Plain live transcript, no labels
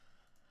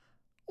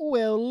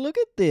look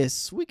at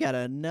this. We got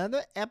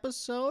another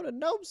episode of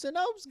Nopes and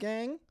Opes,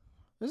 gang.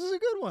 This is a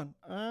good one.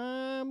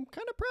 I'm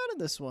kind of proud of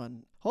this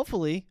one.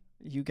 Hopefully,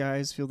 you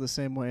guys feel the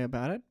same way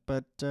about it.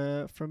 But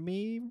for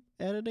me,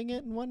 editing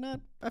it and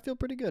whatnot, I feel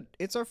pretty good.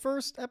 It's our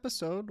first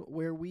episode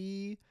where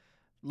we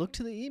look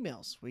to the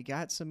emails. We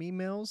got some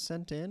emails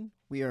sent in.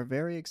 We are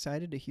very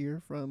excited to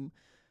hear from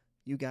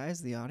you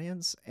guys, the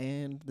audience,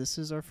 and this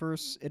is our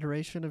first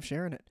iteration of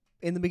sharing it.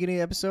 In the beginning of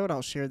the episode,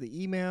 I'll share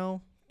the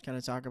email, kind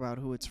of talk about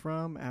who it's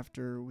from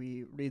after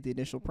we read the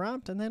initial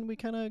prompt, and then we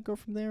kind of go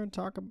from there and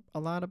talk a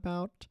lot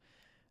about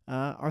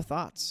our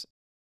thoughts.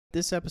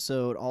 This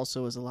episode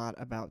also is a lot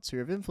about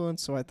sphere of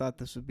influence, so I thought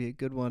this would be a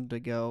good one to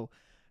go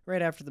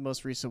right after the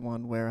most recent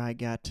one where I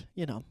got,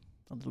 a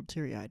little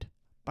teary-eyed.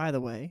 By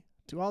the way,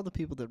 to all the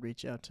people that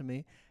reach out to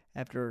me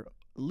after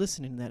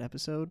listening to that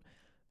episode,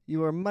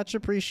 you are much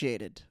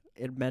appreciated.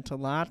 It meant a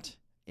lot.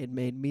 It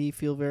made me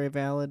feel very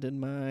valid in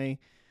my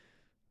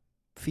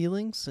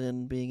feelings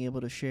and being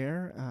able to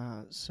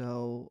share.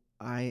 So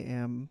I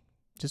am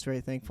just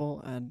very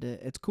thankful, and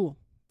it's cool.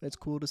 It's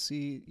cool to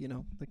see,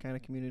 the kind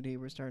of community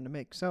we're starting to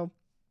make. So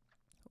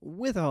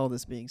with all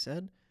this being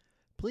said,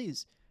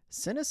 please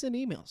send us in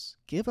emails.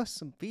 Give us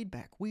some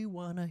feedback. We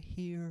want to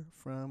hear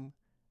from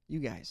you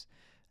guys.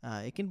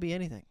 It can be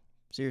anything,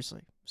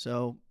 seriously.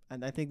 So,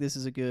 and I think this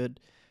is a good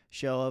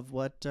show of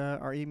what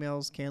our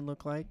emails can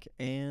look like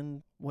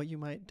and what you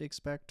might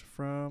expect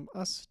from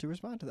us to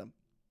respond to them.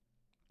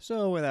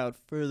 So without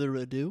further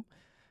ado,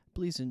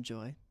 please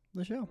enjoy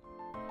the show.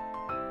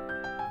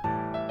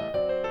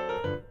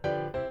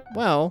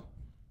 Well,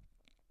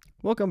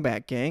 welcome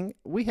back, gang.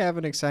 We have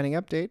an exciting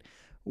update.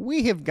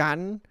 We have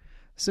gotten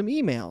some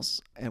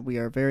emails, and we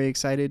are very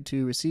excited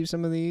to receive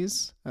some of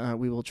these.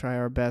 We will try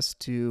our best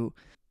to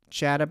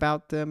chat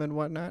about them and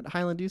whatnot.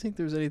 Highland, do you think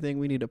there's anything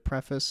we need to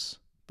preface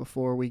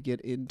before we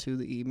get into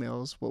the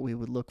emails, what we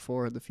would look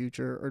for in the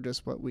future, or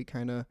just what we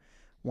kind of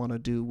want to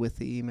do with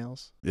the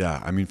emails?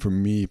 Yeah, I mean, for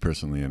me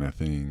personally, and I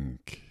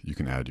think you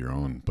can add your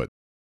own, but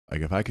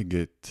like if I could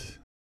get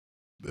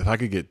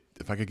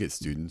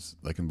students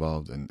like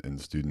involved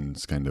and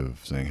students kind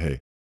of saying, hey,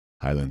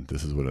 Highland,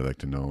 this is what I'd like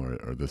to know,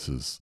 or this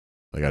is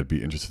like, I'd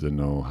be interested to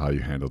know how you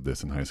handled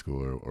this in high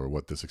school, or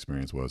what this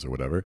experience was, or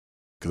whatever.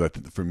 Because I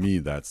think for me,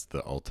 that's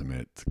the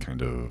ultimate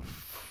kind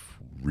of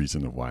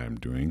reason of why I'm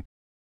doing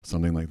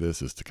something like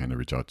this, is to kind of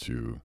reach out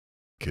to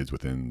kids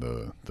within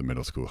the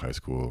middle school, high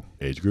school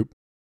age group.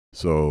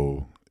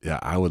 So yeah,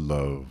 I would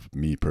love,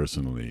 me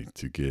personally,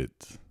 to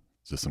get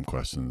just some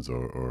questions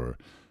or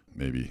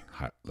maybe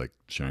like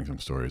sharing some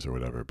stories or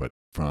whatever, but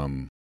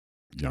from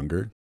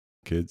younger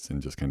kids,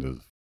 and just kind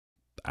of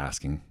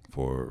asking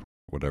for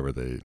whatever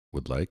they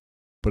would like.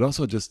 But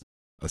also just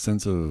a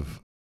sense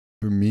of,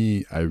 for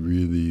me, I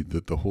really,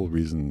 the whole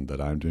reason that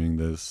I'm doing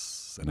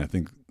this, and I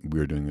think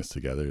we're doing this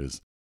together,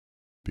 is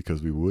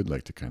because we would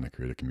like to kind of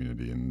create a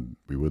community, and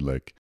we would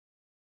like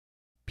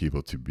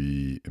people to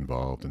be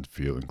involved and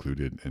feel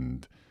included,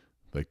 and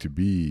like to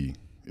be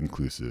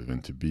inclusive,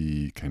 and to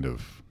be kind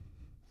of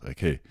like,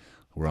 hey,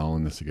 we're all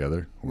in this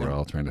together. We're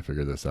all trying to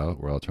figure this out.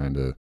 We're all trying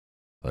to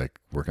like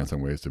work on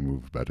some ways to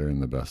move better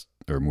in the best,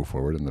 or move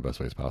forward in the best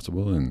ways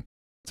possible, and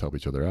let's help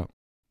each other out.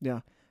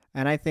 Yeah.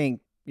 And I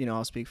think,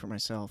 I'll speak for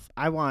myself.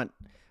 I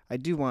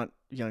do want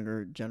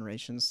younger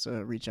generations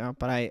to reach out,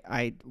 but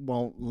I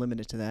won't limit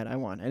it to that. I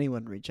want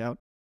anyone to reach out.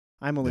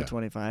 I'm only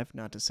 25,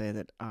 not to say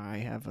that I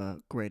have a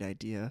great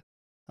idea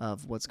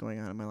of what's going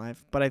on in my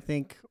life, but I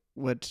think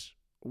what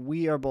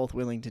we are both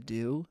willing to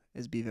do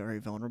is be very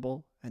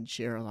vulnerable and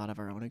share a lot of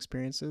our own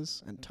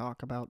experiences and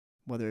talk about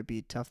whether it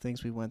be tough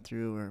things we went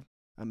through or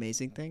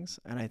amazing things.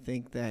 And I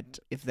think that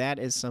if that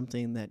is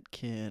something that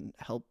can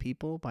help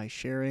people by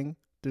sharing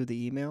through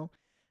the email,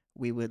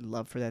 we would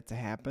love for that to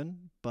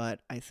happen.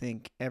 But I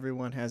think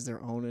everyone has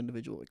their own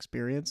individual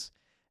experience,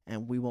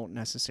 and we won't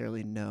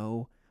necessarily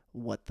know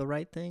what the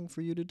right thing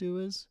for you to do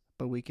is,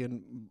 but we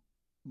can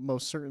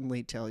most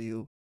certainly tell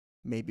you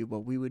maybe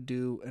what we would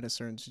do in a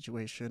certain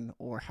situation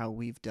or how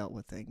we've dealt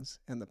with things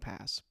in the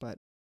past. But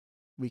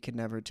we can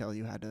never tell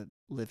you how to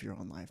live your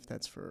own life.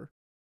 That's for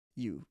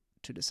you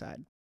to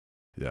decide.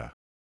 Yeah.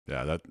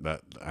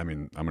 That I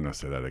mean, I'm gonna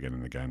say that again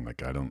and again.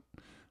 Like, I don't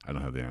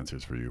have the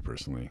answers for you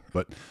personally,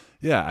 but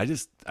yeah, I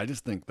just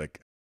think, like,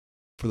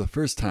 for the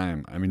first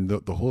time, I mean,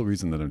 the whole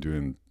reason that I'm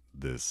doing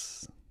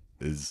this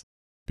is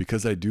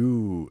because I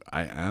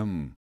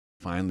am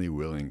finally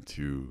willing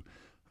to.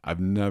 I've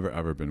never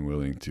ever been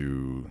willing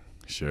to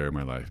share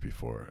my life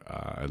before.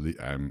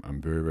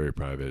 I'm very, very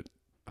private.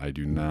 I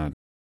do not,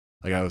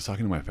 like, I was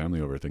talking to my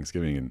family over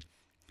Thanksgiving, and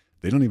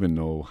they don't even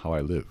know how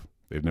I live.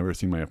 They've never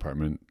seen my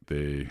apartment.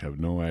 They have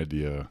no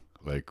idea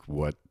like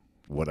what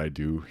I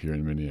do here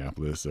in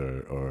Minneapolis,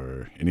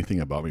 or anything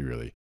about me,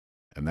 really.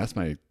 And that's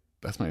my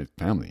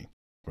family,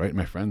 right?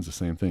 My friends, the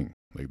same thing.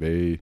 Like,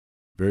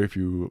 very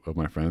few of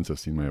my friends have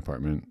seen my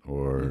apartment,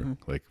 or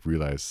like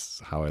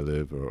realize how I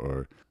live,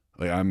 or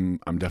like, I'm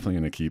definitely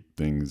going to keep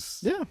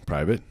things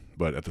private,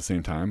 but at the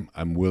same time,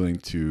 I'm willing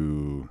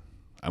to,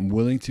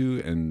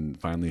 and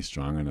finally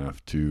strong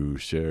enough to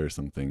share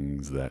some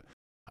things that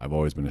I've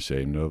always been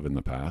ashamed of in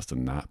the past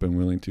and not been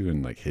willing to,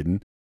 and like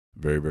hidden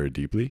very, very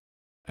deeply.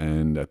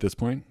 And at this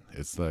point,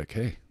 it's like,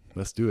 hey,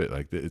 let's do it.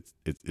 Like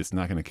it's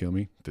not going to kill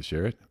me to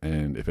share it.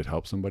 And if it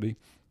helps somebody,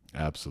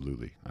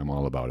 absolutely, I'm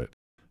all about it.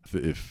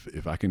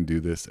 If I can do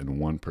this and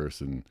one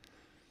person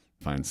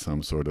finds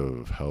some sort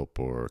of help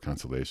or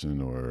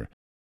consolation or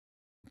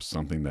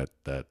something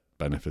that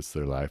benefits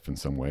their life in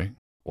some way,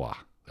 wow,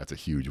 that's a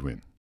huge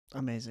win.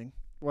 Amazing.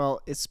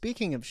 Well,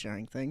 speaking of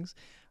sharing things,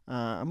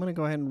 I'm going to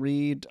go ahead and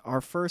read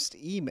our first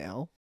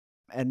email.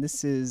 And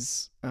this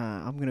is,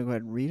 I'm going to go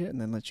ahead and read it and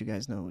then let you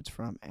guys know who it's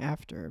from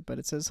after. But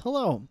it says,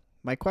 hello.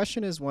 My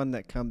question is one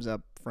that comes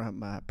up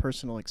from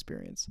personal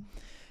experience.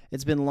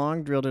 It's been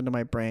long drilled into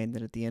my brain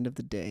that at the end of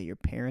the day, your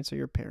parents are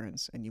your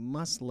parents, and you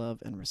must love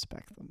and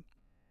respect them.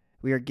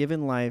 We are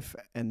given life,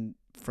 and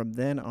from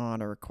then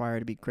on are required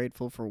to be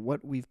grateful for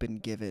what we've been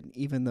given,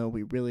 even though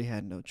we really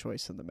had no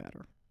choice in the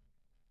matter.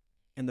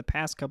 In the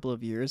past couple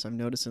of years, I've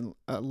noticed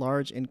a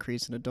large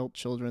increase in adult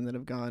children that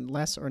have gone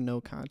less or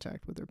no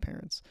contact with their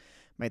parents,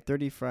 my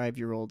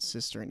 35-year-old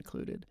sister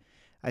included.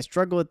 I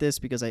struggle with this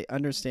because I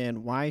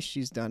understand why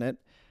she's done it.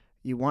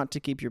 You want to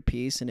keep your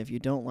peace, and if you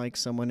don't like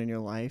someone in your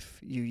life,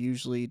 you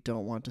usually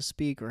don't want to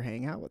speak or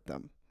hang out with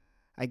them.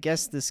 I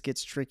guess this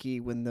gets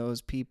tricky when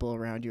those people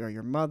around you are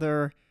your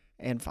mother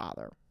and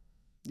father.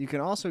 You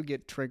can also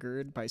get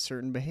triggered by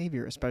certain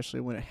behavior, especially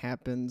when it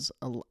happened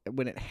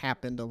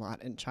a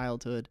lot in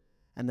childhood,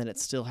 and then it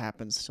still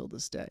happens till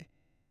this day.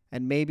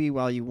 And maybe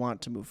while you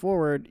want to move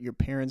forward, your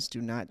parents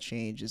do not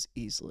change as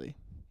easily.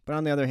 But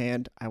on the other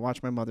hand, I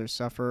watch my mother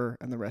suffer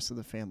and the rest of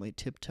the family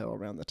tiptoe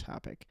around the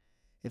topic.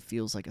 It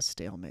feels like a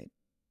stalemate.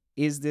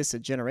 Is this a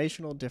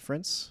generational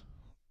difference?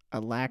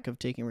 A lack of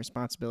taking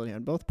responsibility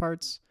on both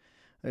parts?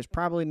 There's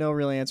probably no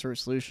real answer or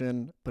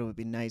solution, but it would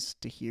be nice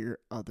to hear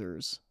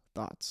others'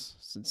 thoughts.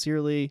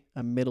 Sincerely,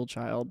 a middle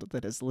child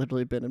that has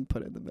literally been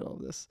put in the middle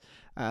of this.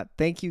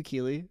 Thank you,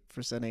 Keely,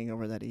 for sending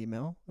over that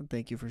email, and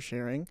thank you for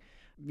sharing.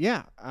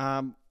 Yeah,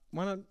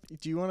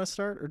 do you want to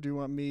start, or do you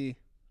want me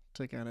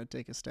to kind of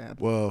take a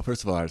stab? Well,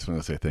 first of all, I just want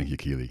to say thank you,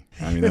 Keely.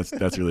 I mean,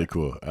 that's really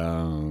cool.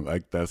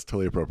 That's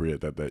totally appropriate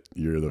that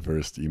you're the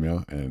first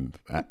email, and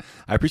I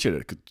appreciate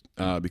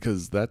it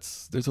because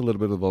there's a little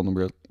bit of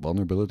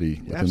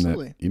vulnerability within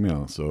that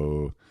email.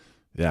 So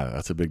yeah,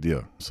 that's a big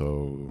deal.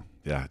 So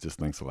yeah, just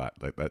thanks a lot.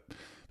 Like that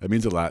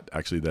means a lot,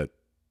 actually, that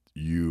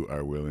you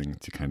are willing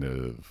to kind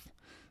of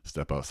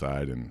step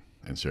outside and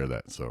share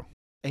that. So,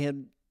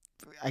 and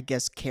I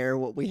guess care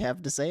what we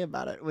have to say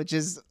about it, which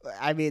is,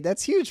 I mean,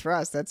 that's huge for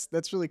us.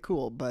 That's really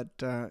cool, but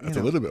it's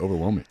a little bit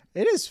overwhelming.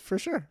 It is, for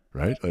sure.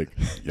 Right? Like,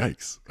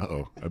 yikes!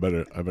 I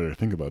better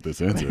think about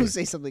this answer. I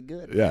say something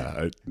good.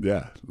 Yeah,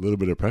 a little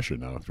bit of pressure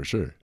now, for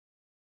sure.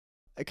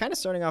 Kind of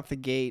starting off the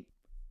gate,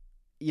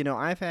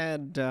 I've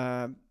had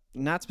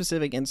not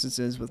specific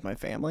instances with my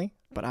family,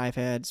 but I've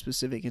had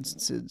specific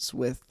instances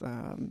with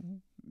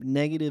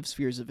negative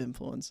spheres of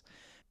influence.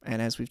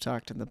 And as we've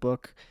talked in the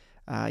book,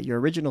 your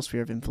original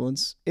sphere of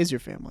influence is your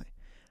family.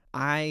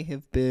 I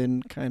have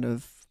been kind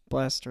of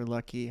blessed or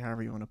lucky,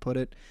 however you want to put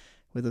it,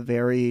 with a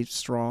very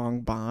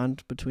strong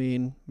bond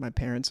between my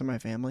parents and my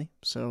family.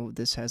 So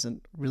this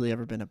hasn't really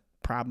ever been a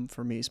problem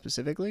for me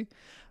specifically.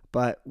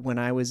 But when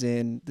I was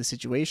in the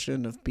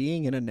situation of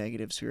being in a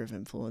negative sphere of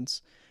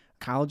influence,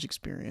 college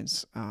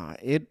experience,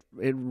 it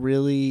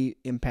really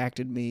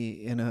impacted me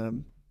in a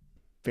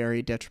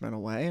very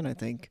detrimental way. And I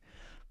think,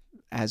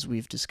 as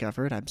we've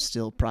discovered, I'm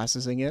still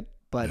processing it.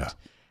 But yeah.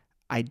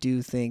 I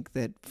do think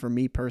that for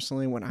me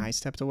personally, when I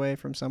stepped away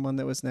from someone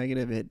that was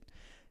negative,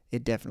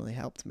 it definitely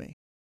helped me.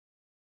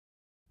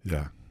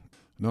 Yeah.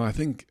 No, I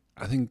think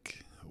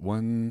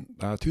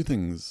two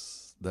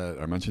things that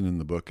are mentioned in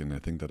the book, and I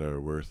think that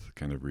are worth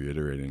kind of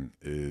reiterating,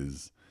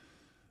 is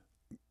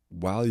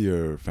while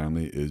your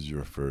family is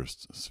your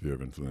first sphere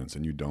of influence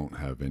and you don't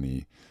have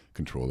any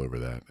control over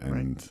that, and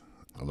right.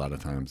 A lot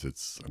of times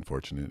it's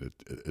unfortunate,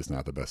 it's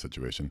not the best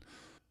situation.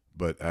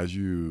 But as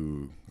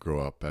you grow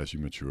up, as you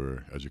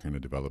mature, as you kind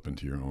of develop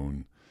into your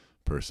own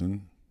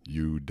person,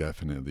 you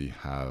definitely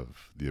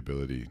have the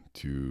ability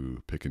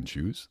to pick and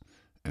choose.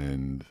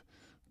 And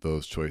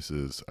those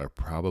choices are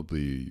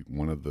probably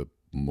one of the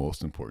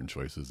most important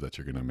choices that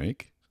you're going to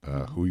make.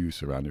 Who you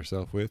surround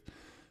yourself with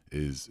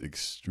is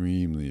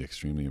extremely,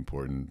 extremely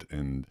important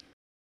and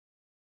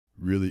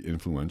really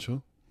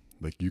influential.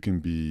 Like, you can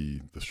be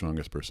the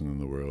strongest person in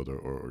the world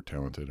or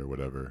talented or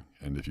whatever,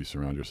 and if you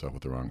surround yourself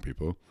with the wrong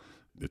people,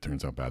 it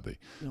turns out badly.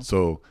 Yep.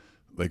 So,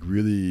 like,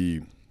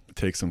 really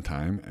take some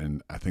time,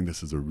 and I think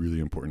this is a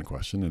really important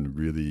question and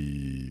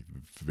really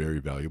very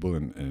valuable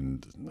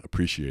and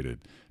appreciated,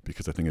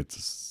 because I think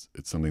it's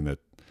something that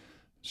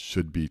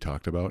should be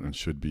talked about and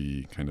should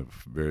be kind of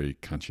very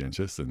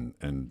conscientious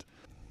and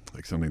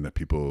like something that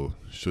people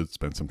should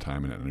spend some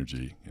time and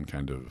energy in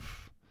kind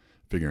of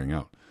figuring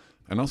out.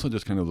 And also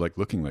just kind of like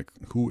looking like,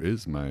 who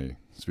is my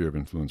sphere of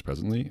influence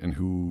presently and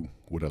who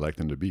would I like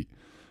them to be?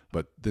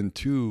 But then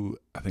two,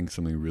 I think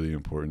something really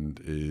important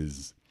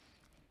is,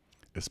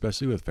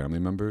 especially with family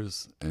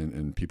members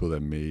and people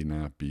that may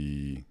not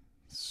be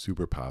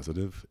super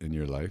positive in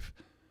your life,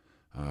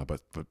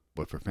 But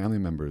for family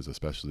members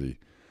especially,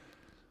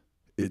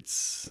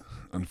 it's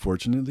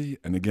unfortunately,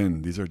 and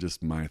again, these are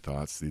just my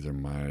thoughts. These are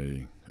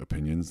my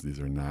opinions. These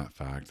are not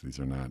fact. These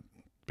are not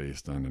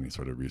based on any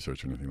sort of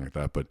research or anything like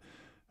that. But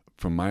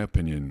from my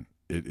opinion,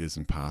 it is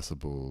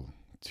impossible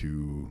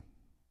to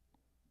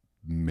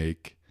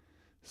make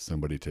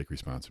somebody take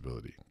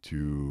responsibility,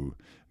 to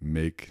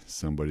make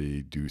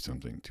somebody do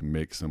something, to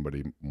make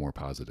somebody more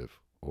positive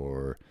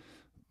or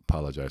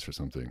apologize for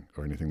something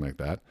or anything like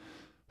that.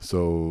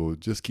 So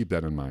just keep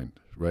that in mind,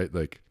 right?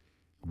 Like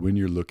when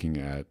you're looking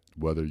at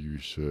whether you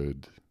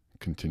should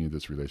continue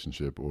this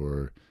relationship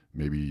or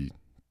maybe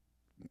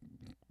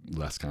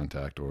less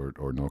contact or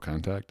no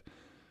contact,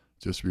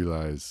 just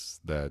realize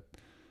that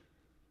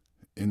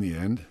in the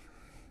end,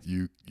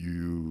 you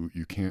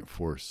can't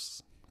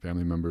force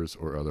family members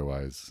or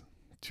otherwise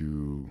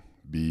to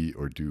be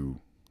or do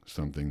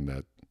something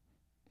that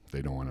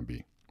they don't want to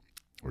be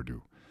or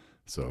do.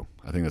 So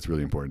I think that's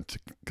really important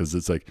because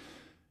it's like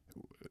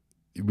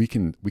we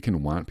can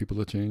want people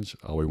to change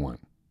all we want.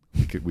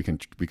 We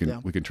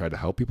can try to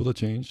help people to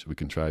change. We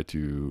can try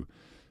to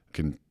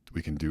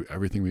we can do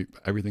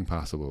everything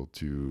possible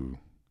to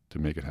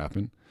make it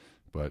happen,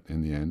 but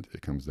in the end,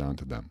 it comes down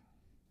to them.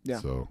 Yeah.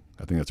 So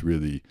I think that's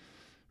really,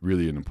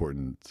 really an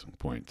important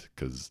point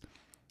because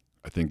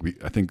I think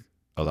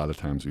a lot of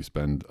times we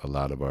spend a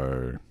lot of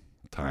our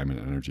time and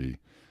energy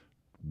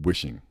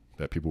wishing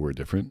that people were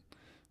different,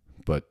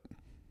 but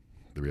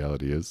the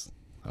reality is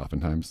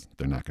oftentimes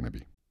they're not going to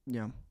be.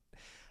 Yeah.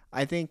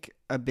 I think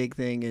a big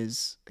thing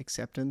is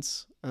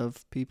acceptance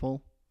of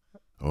people.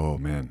 Oh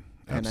man,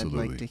 absolutely.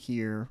 And I'd like to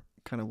hear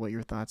kind of what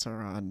your thoughts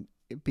are on,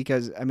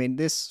 because I mean,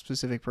 this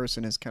specific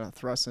person is kind of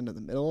thrust into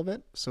the middle of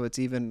it. So it's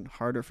even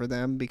harder for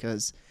them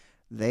because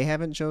they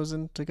haven't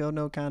chosen to go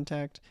no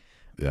contact.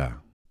 Yeah.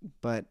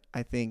 But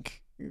I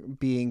think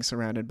being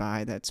surrounded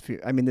by that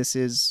sphere, I mean, this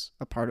is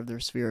a part of their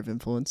sphere of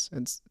influence,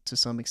 and to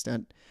some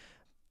extent,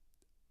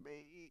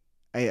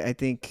 I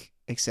think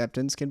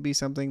acceptance can be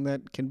something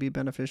that can be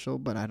beneficial,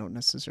 but I don't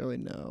necessarily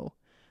know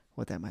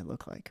what that might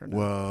look like or not.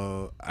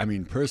 Well, I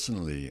mean,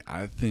 personally,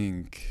 I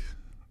think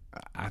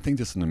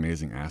just an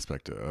amazing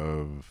aspect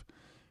of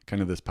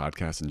kind of this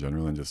podcast in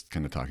general and just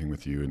kind of talking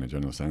with you in a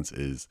general sense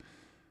is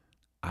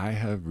I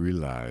have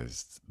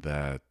realized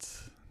that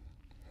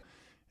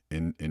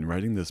in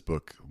writing this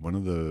book, one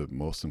of the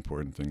most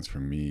important things for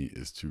me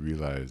is to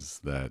realize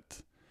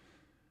that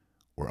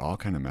we're all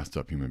kind of messed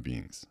up human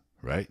beings,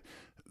 right?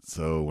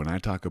 So when I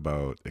talk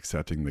about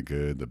accepting the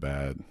good, the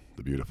bad,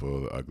 the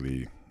beautiful, the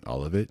ugly,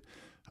 all of it,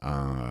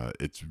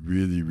 it's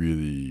really,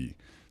 really,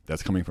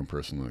 that's coming from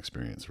personal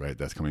experience, right?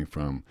 That's coming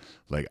from,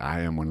 like, I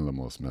am one of the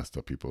most messed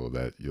up people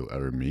that you'll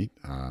ever meet.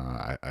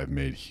 I've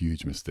made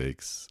huge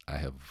mistakes. I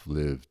have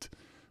lived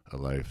a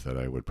life that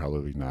I would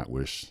probably not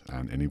wish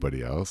on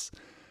anybody else,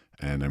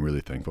 and I'm really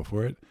thankful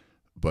for it.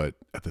 But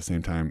at the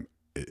same time,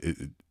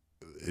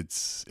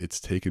 it's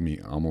taken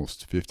me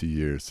almost 50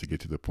 years to get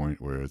to the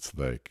point where it's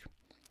like,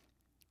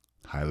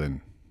 Hyland,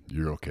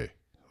 you're okay.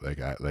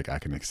 Like I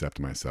can accept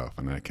myself,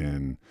 and I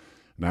can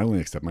not only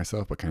accept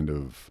myself, but kind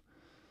of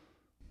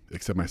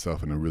accept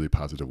myself in a really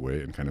positive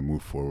way and kind of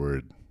move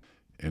forward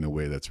in a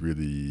way that's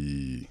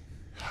really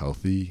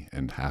healthy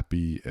and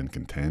happy and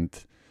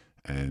content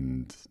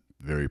and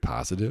very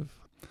positive.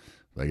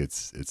 Like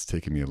it's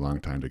taken me a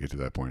long time to get to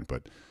that point,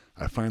 but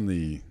I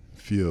finally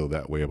feel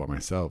that way about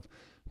myself.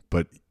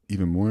 But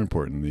even more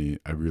importantly,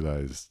 I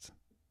realized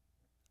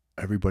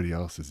everybody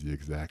else is the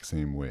exact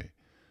same way.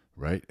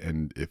 Right.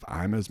 And if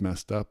I'm as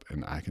messed up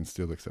and I can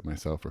still accept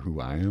myself for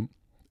who I am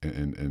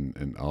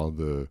and all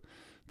the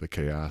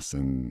chaos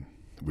and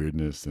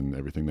weirdness and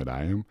everything that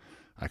I am,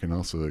 I can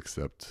also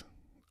accept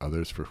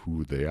others for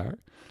who they are.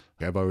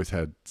 I've always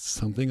had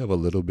something of a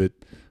little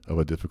bit of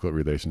a difficult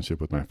relationship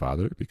with my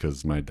father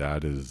because my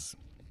dad is,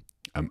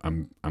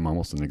 I'm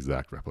almost an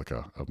exact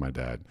replica of my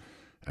dad.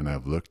 And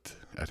I've looked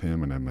at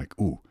him and I'm like,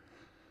 ooh,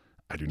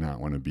 I do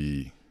not want to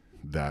be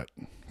that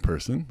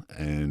person,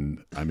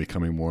 and I'm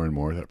becoming more and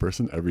more that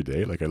person every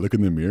day. Like I look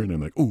in the mirror and I'm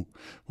like, "Ooh,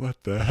 what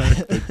the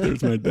heck? Like,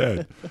 there's my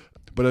dad."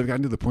 But I've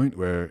gotten to the point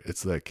where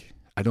it's like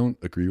I don't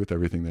agree with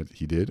everything that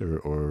he did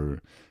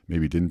or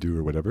maybe didn't do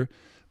or whatever,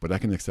 but I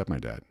can accept my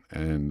dad,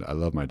 and I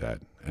love my dad.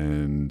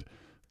 And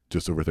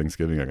just over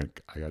Thanksgiving,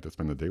 I got to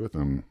spend the day with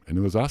him, and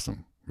it was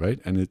awesome,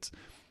 right? And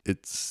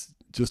it's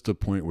just a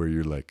point where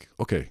you're like,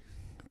 okay,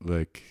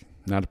 like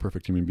not a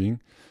perfect human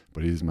being,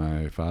 but he's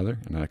my father,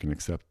 and I can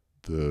accept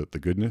the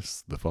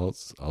goodness, the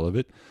faults, all of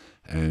it.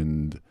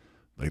 And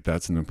like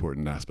that's an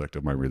important aspect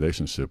of my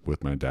relationship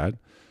with my dad.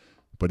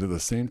 But at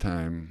the same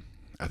time,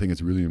 I think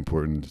it's really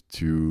important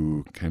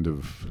to kind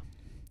of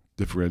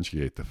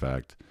differentiate the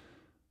fact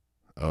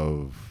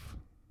of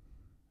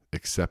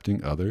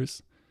accepting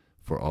others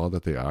for all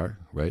that they are,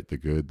 right? The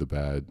good, the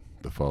bad,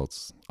 the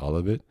faults, all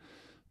of it.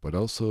 But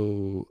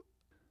also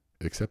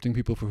accepting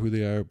people for who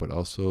they are, but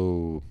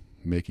also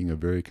making a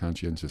very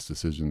conscientious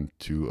decision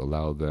to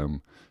allow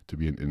them to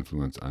be an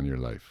influence on your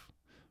life,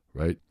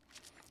 right?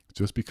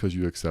 Just because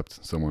you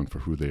accept someone for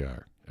who they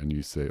are and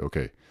you say,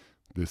 okay,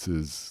 this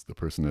is the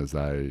person as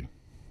I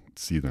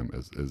see them,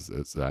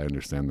 as I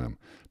understand them.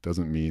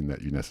 Doesn't mean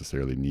that you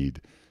necessarily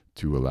need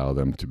to allow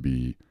them to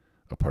be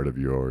a part of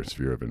your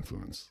sphere of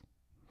influence,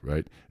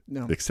 right?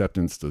 No.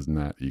 Acceptance does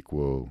not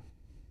equal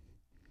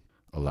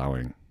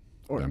allowing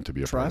Or them to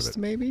be a trust, part of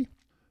it. maybe?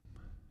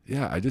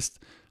 Yeah, I just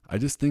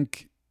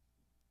think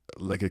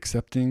like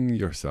accepting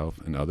yourself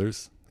and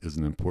others is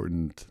a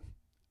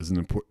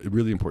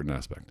really important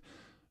aspect.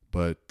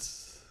 But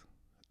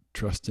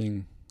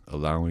trusting,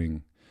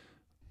 allowing,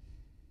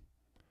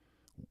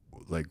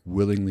 like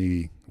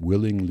willingly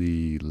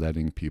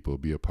letting people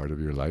be a part of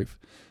your life,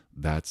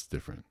 that's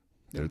different.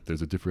 Yeah.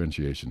 There's a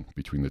differentiation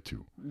between the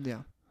two.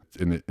 Yeah.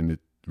 And it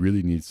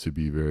really needs to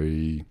be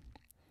very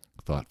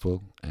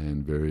thoughtful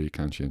and very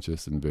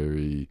conscientious and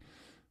very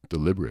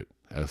deliberate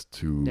as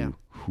to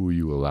who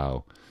you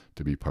allow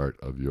to be part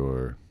of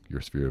your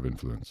sphere of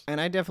influence. And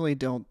I definitely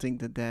don't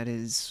think that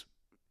is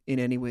in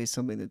any way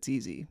something that's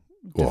easy,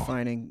 Oh.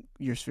 defining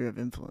your sphere of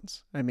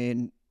influence. I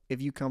mean,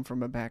 if you come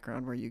from a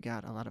background where you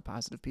got a lot of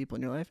positive people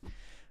in your life,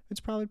 it's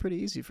probably pretty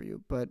easy for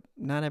you. But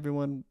not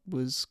everyone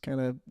was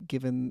kind of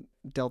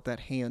dealt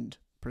that hand,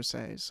 per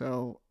se.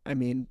 So, I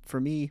mean, for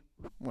me,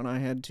 when I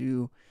had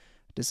to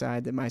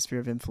decide that my sphere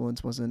of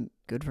influence wasn't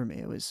good for me,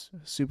 it was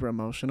super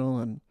emotional,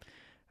 and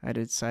I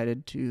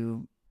decided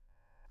to,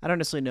 I don't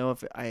necessarily know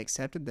if I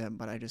accepted them,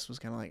 but I just was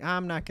kind of like,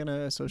 I'm not going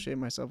to associate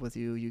myself with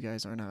you. You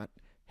guys are not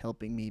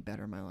helping me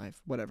better my life,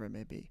 whatever it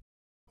may be.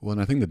 Well,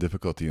 and I think the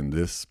difficulty in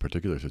this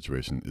particular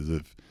situation is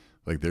if,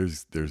 like,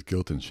 there's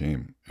guilt and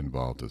shame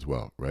involved as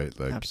well, right?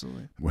 Like,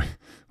 absolutely.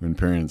 When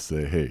parents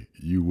say, hey,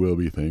 you will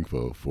be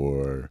thankful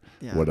for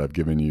what I've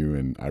given you,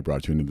 and I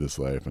brought you into this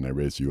life, and I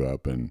raised you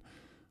up, and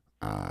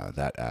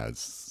that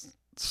adds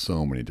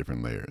so many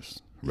different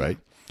layers, right?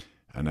 Yeah.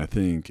 And I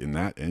think in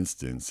that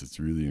instance, it's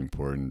really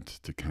important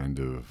to kind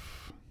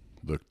of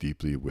look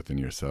deeply within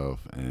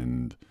yourself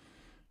and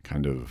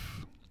kind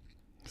of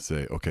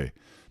say, okay,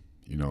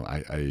 you know,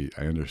 I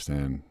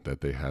understand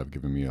that they have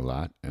given me a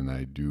lot, and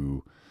I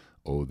do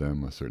owe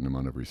them a certain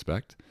amount of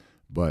respect.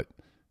 But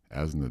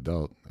as an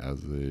adult,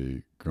 as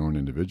a grown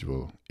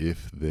individual,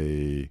 if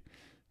they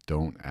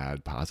don't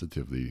add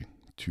positively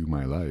to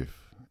my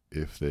life,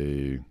 if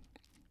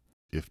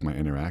my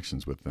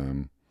interactions with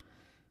them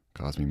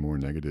cause me more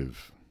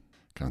negative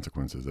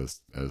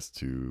consequences as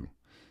to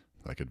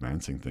like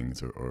advancing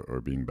things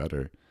or being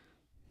better,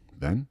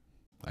 then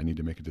I need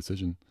to make a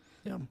decision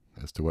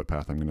as to what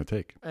path I'm going to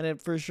take. And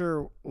it for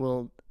sure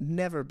will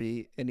never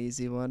be an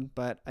easy one,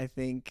 but I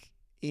think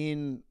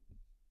in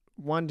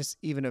one, just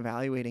even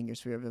evaluating your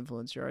sphere of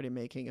influence, you're already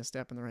making a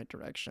step in the right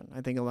direction.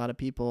 I think a lot of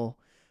people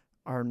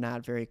are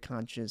not very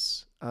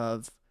conscious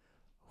of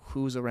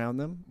who's around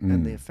them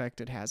and the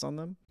effect it has on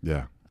them.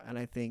 Yeah. And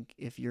I think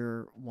if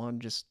you're one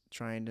just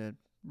trying to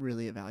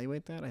really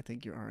evaluate that, I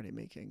think you're already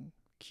making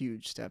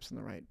huge steps in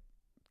the right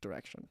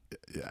direction.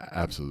 Yeah,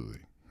 absolutely.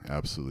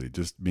 Absolutely.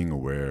 Just being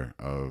aware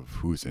of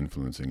who's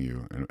influencing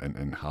you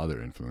and how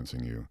they're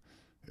influencing you,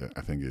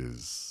 I think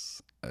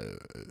is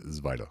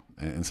vital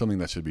and something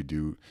that should be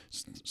done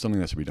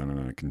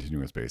on a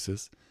continuous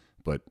basis,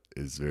 but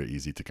is very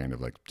easy to kind of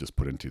like just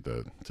put into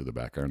the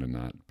background and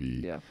not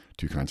be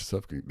too conscious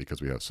of,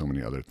 because we have so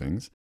many other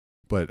things.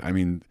 But I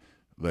mean,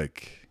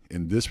 like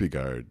in this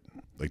regard,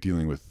 like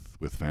dealing with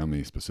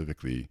family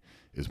specifically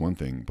is one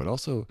thing, but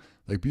also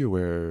like be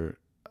aware,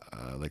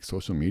 like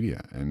social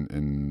media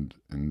and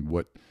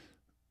what,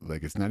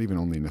 like it's not even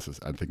only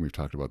I think we've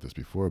talked about this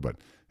before, but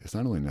it's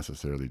not only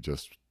necessarily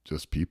just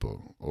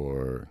people,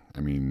 or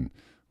I mean,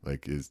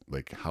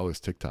 like how is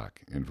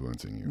TikTok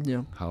influencing you?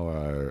 Yeah. How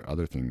are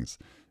other things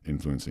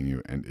influencing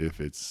you? And if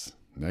it's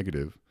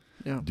negative,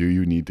 yeah, do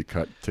you need to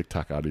cut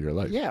TikTok out of your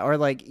life? Yeah, or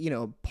like, you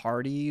know,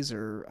 parties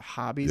or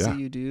hobbies that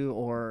you do,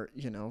 or,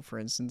 you know, for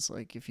instance,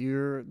 like if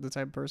you're the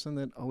type of person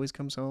that always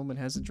comes home and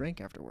has a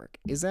drink after work,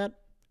 is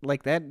that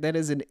like that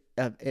is an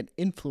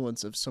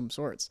influence of some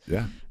sorts.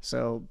 Yeah.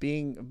 So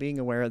being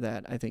aware of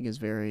that, I think, is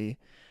very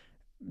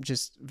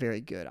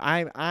good.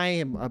 I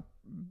am a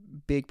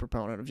big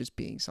proponent of just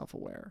being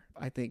self-aware.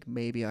 I think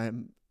maybe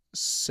I'm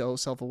so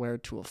self-aware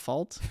to a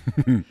fault,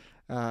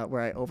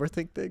 where I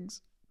overthink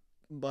things,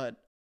 but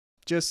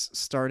just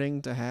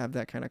starting to have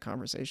that kind of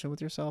conversation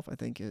with yourself, I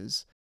think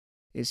is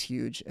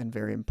huge and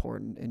very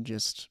important in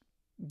just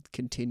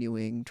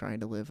continuing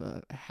trying to live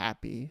a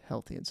happy,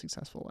 healthy, and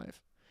successful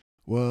life.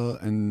 Well,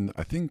 and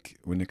I think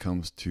when it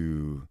comes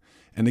to,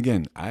 and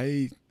again,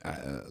 I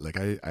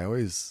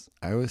always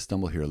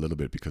stumble here a little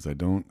bit because I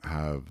don't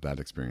have that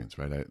experience,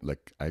 right?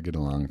 I get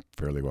along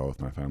fairly well with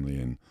my family,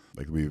 and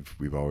like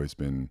we've always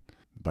been,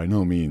 by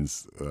no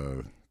means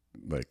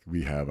like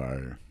we have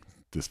our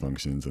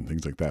dysfunctions and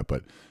things like that,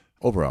 but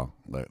overall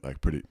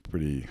like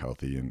pretty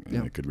healthy and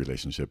a good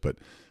relationship. But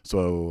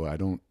so I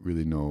don't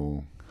really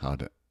know how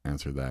to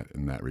answer that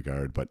in that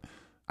regard, but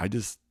I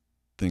just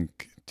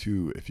think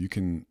too, if you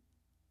can,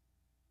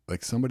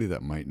 like somebody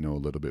that might know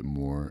a little bit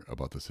more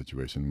about the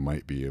situation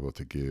might be able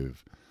to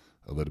give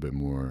a little bit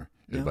more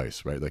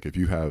advice, right? Like if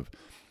you have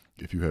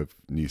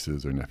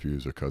nieces or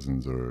nephews or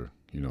cousins or,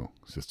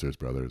 sisters,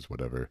 brothers,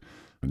 whatever,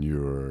 and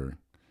you're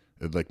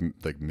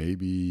like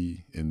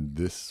maybe in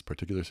this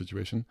particular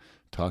situation,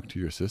 talk to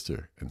your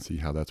sister and see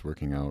how that's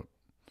working out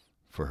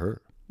for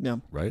her. Yeah.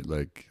 Right?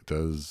 Like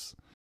does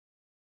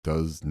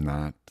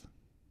not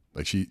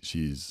like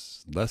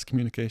she's less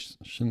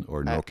communication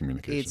or no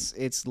communication?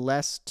 It's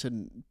less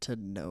to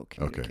no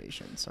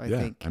communication. Okay. So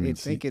I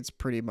think it's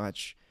pretty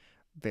much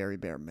very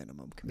bare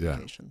minimum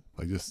communication. Yeah.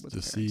 Like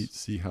just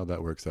see how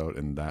that works out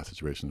in that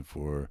situation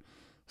for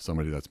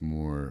somebody that's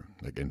more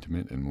like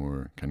intimate and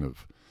more kind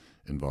of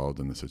involved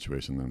in the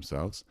situation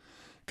themselves.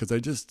 Because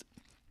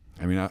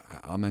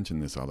I'll mention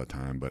this all the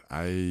time, but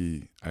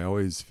I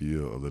always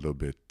feel a little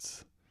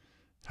bit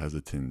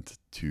hesitant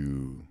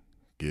to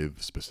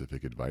give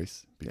specific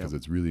advice because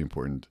it's really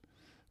important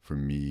for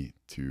me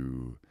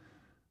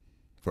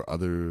for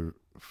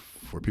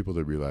people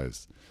to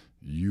realize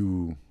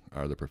you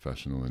are the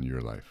professional in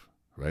your life,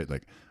 right?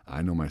 Like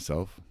I know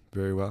myself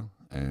very well,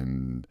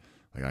 and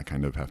like I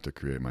kind of have to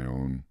create my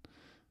own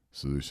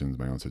solutions,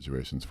 my own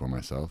situations for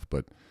myself,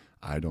 but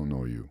I don't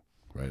know you,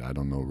 right? I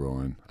don't know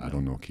Rowan. I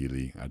don't know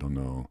Keely. I don't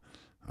know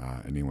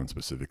anyone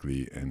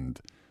specifically. And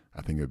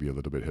I think it would be a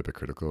little bit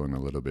hypocritical and a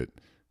little bit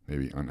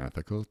maybe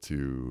unethical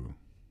to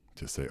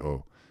say,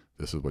 oh,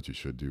 this is what you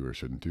should do or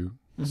shouldn't do.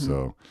 Mm-hmm.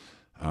 So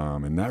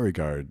in that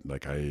regard,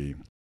 like I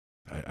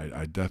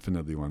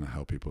definitely want to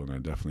help people, and I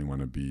definitely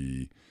want to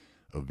be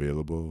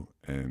available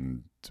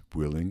and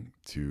willing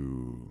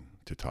to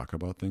talk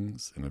about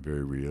things in a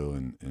very real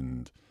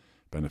and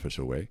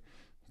beneficial way.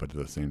 But at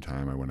the same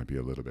time, I want to be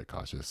a little bit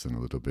cautious and a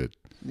little bit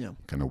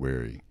kind of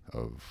wary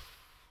of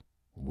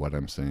what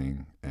I'm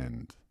saying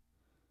and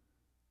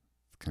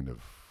kind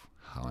of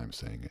how I'm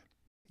saying it.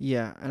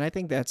 Yeah, and I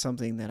think that's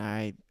something that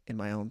I, in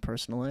my own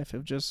personal life,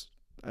 have just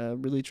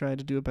really tried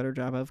to do a better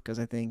job of, because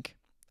I think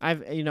I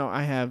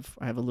have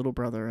a little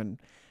brother, and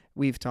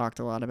we've talked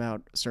a lot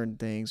about certain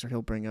things, or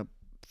he'll bring up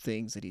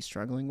things that he's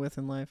struggling with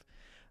in life.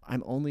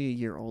 I'm only a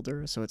year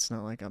older, so it's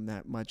not like I'm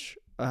that much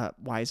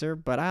wiser,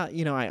 but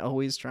I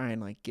always try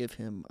and like give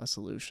him a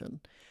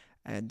solution,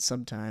 and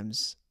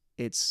sometimes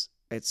it's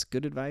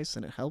good advice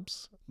and it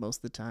helps. Most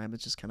of the time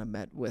it's just kind of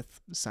met with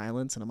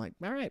silence, and I'm like,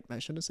 all right, I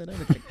shouldn't have said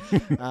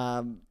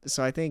anything.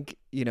 So I think,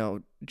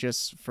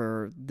 just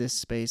for this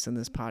space and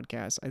this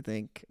podcast, I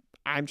think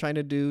I'm trying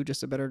to do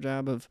just a better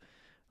job of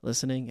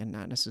listening and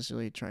not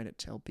necessarily trying to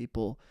tell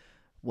people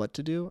what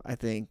to do. I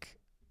think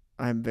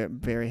I'm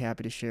very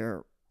happy to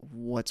share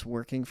what's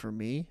working for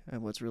me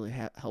and what's really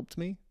helped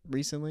me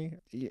recently,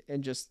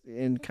 and just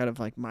in kind of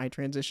like my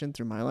transition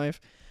through my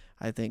life.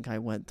 I think I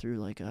went through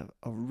like a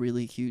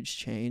really huge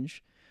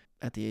change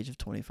at the age of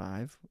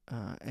 25,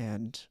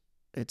 and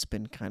it's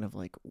been kind of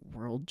like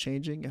world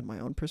changing in my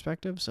own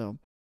perspective. So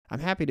I'm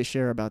happy to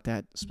share about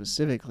that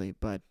specifically,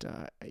 but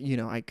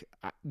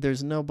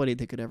there's nobody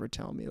that could ever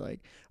tell me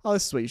like, oh,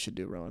 this is what you should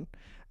do, Rowan.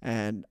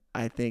 And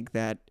I think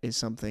that is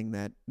something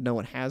that no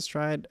one has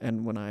tried.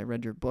 And when I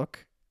read your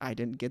book, I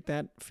didn't get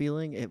that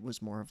feeling. It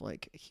was more of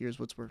like, here's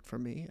what's worked for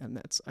me. And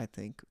that's, I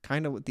think,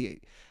 kind of what I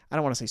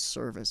don't want to say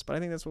service, but I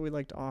think that's what we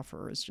like to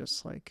offer, is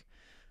just like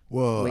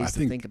ways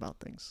to think about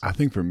things. I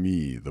think for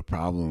me, the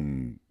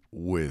problem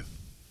with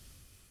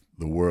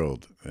the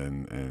world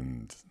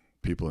and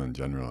people in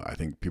general, I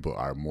think people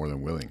are more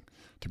than willing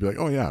to be like,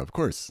 oh yeah, of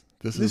course.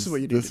 This is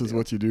what you do. This is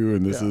what you do,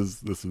 and this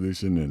is the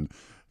solution, and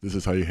this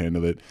is how you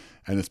handle it.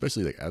 And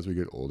especially like as we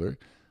get older,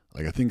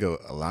 like I think a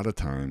lot of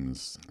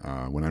times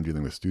when I'm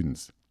dealing with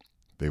students,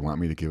 they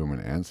want me to give them an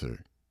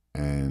answer,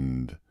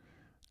 and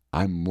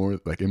I'm more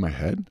like in my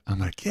head, I'm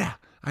like, yeah,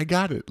 I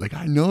got it. Like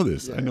I know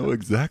this. Yeah. I know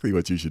exactly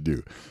what you should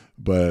do.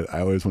 But I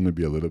always want to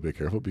be a little bit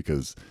careful,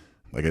 because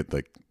like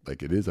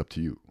it is up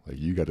to you. Like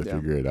you got to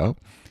figure it out.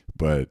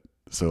 But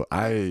so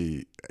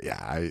I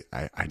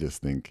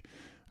just think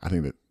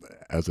that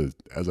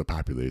as a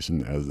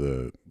population, as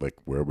a like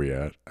where we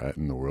at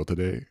in the world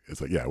today,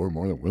 it's like, yeah, we're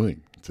more than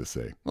willing to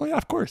say, oh yeah,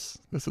 of course,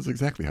 this is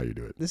exactly how you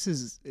do it. This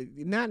is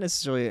not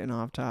necessarily an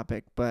off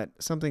topic, but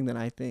something that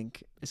I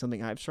think is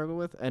something I've struggled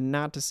with, and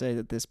not to say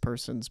that this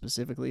person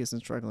specifically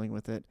isn't struggling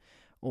with it,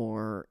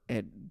 or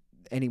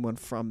anyone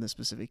from this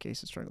specific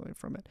case is struggling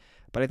from it.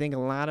 But I think a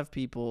lot of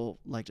people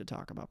like to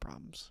talk about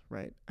problems,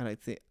 right? And I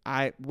think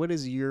what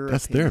is your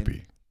That's opinion?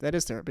 Therapy. That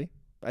is therapy.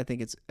 I think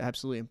it's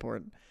absolutely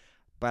important.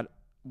 But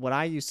what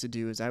I used to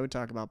do is I would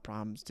talk about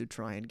problems to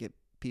try and get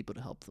people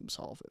to help them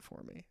solve it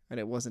for me. And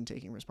it wasn't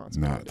taking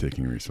responsibility. Not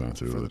taking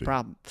responsibility for the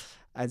problem.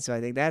 And so I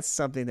think that's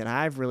something that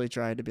I've really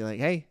tried to be like,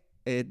 hey,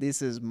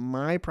 this is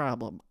my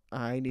problem.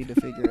 I need to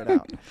figure it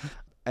out.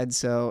 And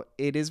so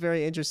it is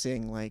very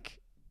interesting, like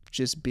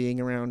just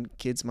being around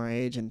kids my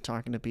age and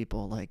talking to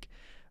people, like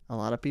a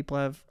lot of people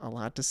have a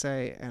lot to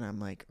say. And I'm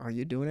like, are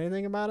you doing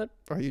anything about it?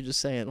 Or are you just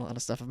saying a lot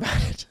of stuff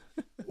about it?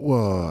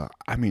 Well,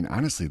 I mean,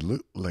 honestly,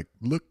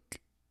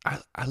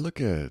 I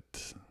look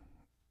at,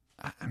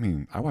 I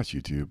mean, I watch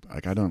YouTube.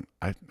 Like I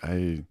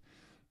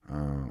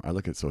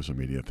look at social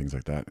media, things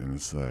like that, and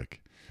it's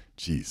like,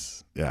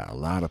 geez, yeah, a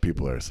lot of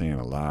people are saying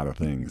a lot of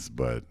things,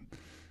 but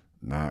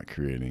not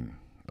creating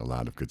a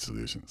lot of good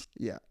solutions.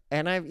 Yeah.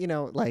 And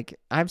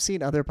I've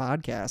seen other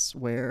podcasts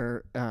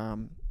where, are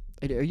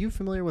you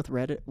familiar with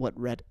Reddit? What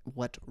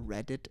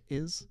Reddit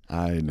is?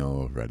 I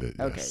know of Reddit.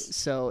 Okay, Yes.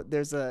 so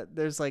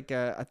there's like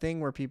a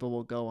thing where people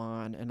will go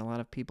on, and a lot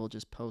of people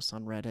just post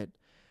on Reddit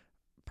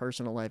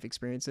personal life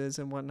experiences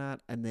and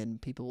whatnot, and then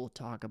people will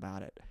talk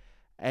about it.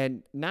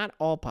 And not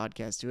all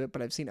podcasts do it,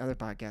 but I've seen other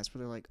podcasts where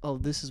they're like, "Oh,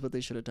 this is what they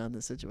should have done in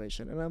this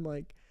situation," and I'm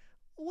like,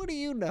 what do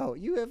you know?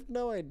 You have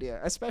no idea.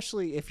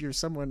 Especially if you're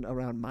someone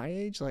around my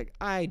age. Like,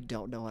 I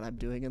don't know what I'm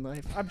doing in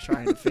life. I'm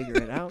trying to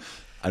figure it out.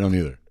 I don't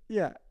either.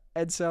 Yeah.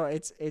 And so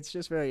it's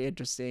just very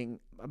interesting.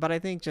 But I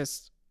think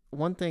just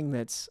one thing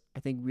that's, I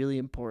think, really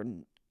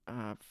important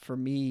for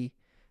me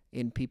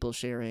in people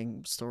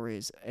sharing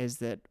stories is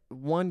that,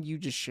 one, you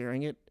just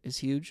sharing it is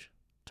huge.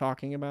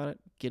 Talking about it,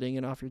 getting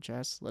it off your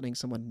chest, letting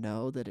someone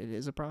know that it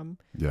is a problem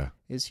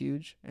is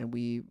huge. And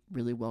we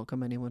really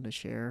welcome anyone to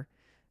share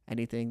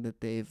anything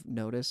that they've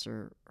noticed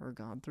or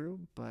gone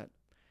through. But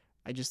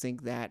I just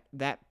think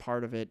that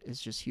part of it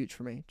is just huge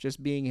for me.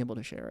 Just being able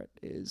to share it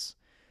is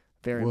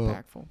very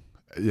impactful.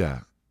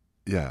 Yeah.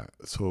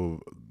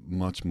 So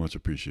much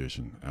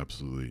appreciation.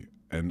 Absolutely.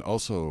 And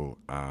also,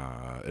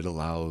 it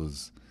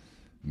allows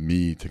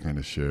me to kind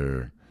of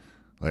share,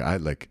 I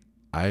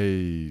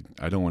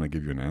don't want to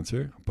give you an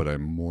answer, but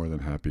I'm more than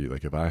happy.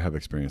 Like, if I have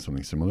experienced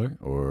something similar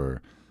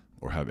or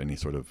have any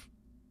sort of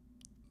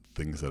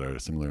things that are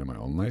similar in my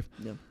own life,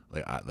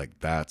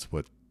 that's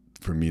what,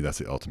 for me, that's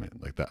the ultimate.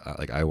 Like that,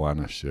 I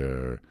want to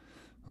share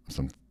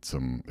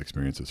some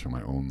experiences from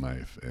my own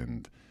life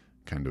and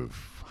kind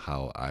of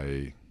how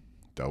I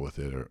dealt with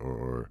it,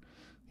 or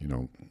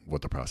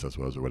what the process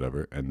was or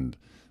whatever. And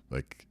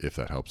like, if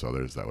that helps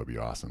others, that would be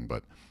awesome.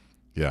 But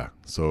yeah,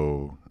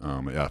 so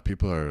if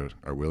people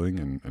are willing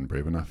and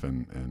brave enough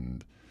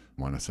and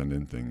want to send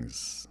in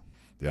things,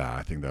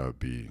 I think that would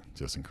be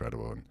just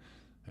incredible.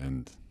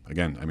 And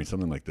again, I mean,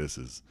 something like this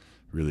is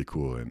really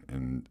cool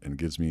and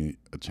gives me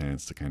a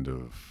chance to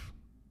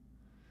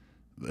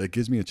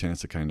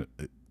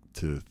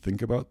to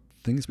think about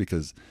things,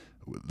 because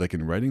like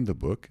in writing the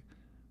book,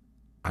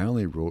 I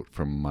only wrote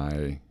from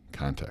my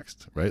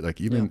context, right? Like,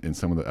 even in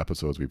some of the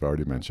episodes we've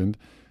already mentioned,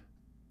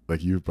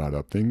 like, you've brought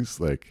up things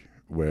like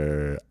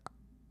where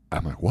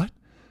I'm like, what?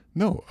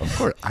 No, of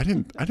course I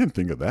didn't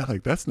think of that.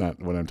 Like, that's not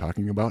what I'm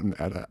talking about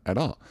at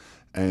all.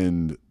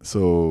 And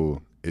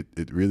so it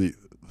really,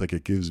 like,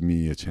 it gives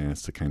me a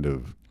chance to kind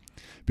of,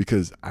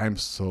 because I'm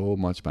so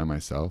much by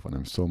myself and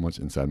I'm so much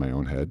inside my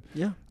own head.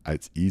 Yeah.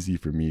 It's easy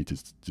for me to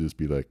just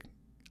be like,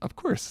 of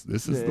course,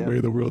 this is the way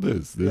the world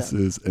is. This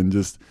is, and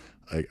just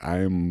like,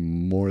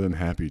 I'm more than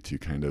happy to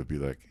kind of be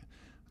like,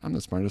 I'm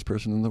the smartest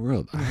person in the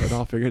world. I have it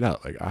all figured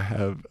out. Like, I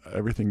have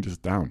everything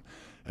just down.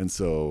 And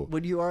so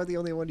when you are the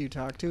only one you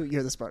talk to,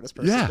 you're the smartest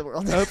person in the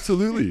world.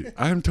 Absolutely.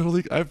 I've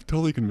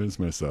totally convinced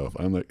myself.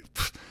 I'm like,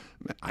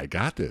 I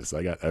got this.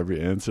 I got every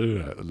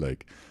answer.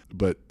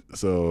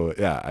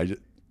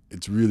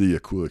 It's really a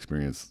cool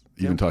experience.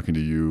 Even talking to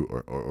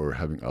you or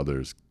having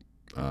others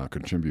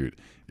contribute,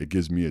 it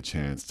gives me a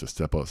chance to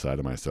step outside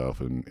of myself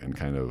and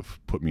kind of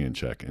put me in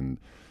check and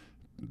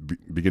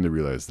begin to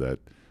realize that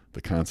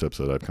the concepts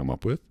that I've come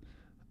up with,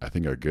 I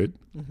think, are good,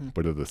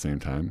 but at the same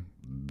time,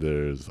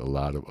 there's a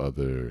lot of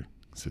other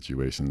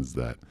situations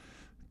that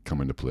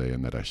come into play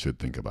and that I should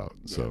think about.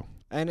 Yeah. So,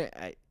 and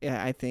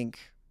I think,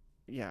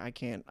 I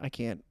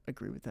can't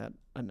agree with that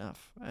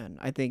enough. And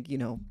I think,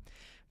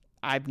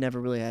 I've never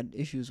really had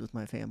issues with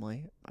my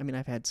family. I mean,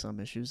 I've had some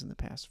issues in the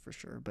past for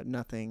sure, but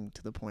nothing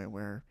to the point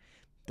where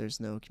there's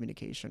no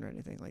communication or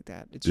anything like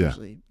that. It's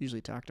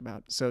usually talked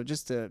about. So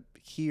just to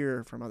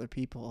hear from other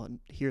people and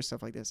hear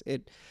stuff like this,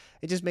 it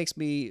just makes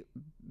me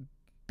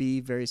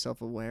be very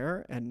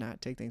self-aware and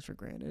not take things for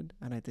granted.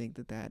 And I think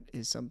that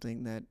is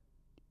something that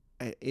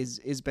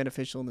is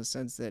beneficial in the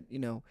sense that,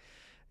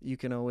 you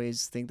can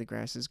always think the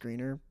grass is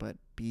greener, but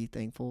be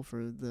thankful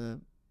for the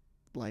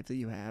life that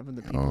you have and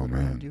the people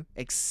around you.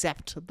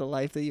 Accept the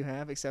life that you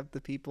have, accept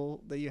the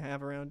people that you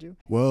have around you.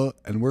 Well,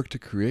 and work to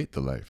create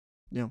the life.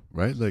 Yeah.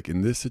 Right? Like,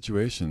 in this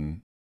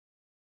situation,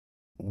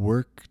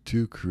 work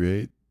to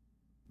create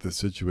the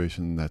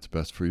situation that's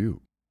best for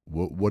you,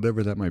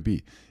 whatever that might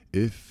be.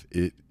 If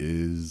it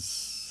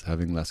is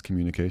having less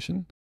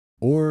communication,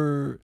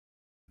 or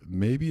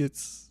maybe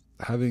it's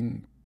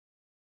having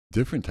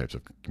different types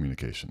of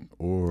communication,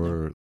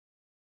 or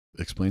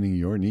explaining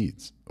your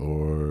needs,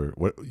 or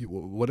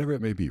whatever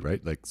it may be,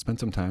 right? Like, spend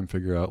some time,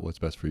 figure out what's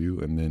best for you,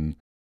 and then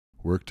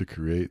work to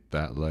create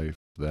that life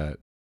that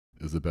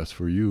is the best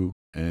for you.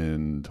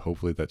 And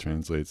hopefully that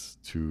translates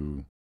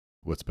to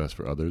what's best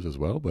for others as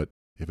well. But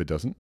if it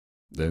doesn't,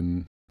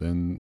 then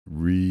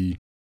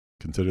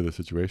reconsider the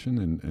situation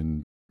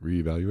and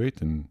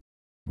reevaluate and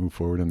move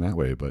forward in that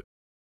way. But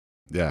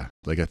yeah,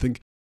 like, I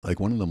think, like,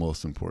 one of the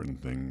most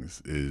important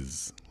things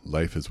is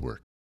life is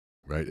work,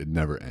 right? It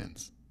never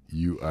ends.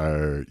 You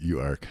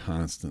are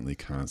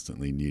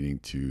constantly needing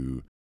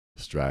to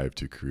strive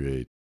to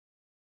create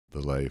the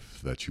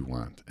life that you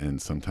want.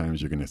 And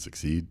sometimes you're going to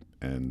succeed,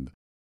 and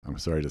I'm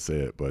sorry to say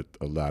it, but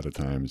a lot of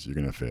times you're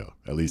going to fail.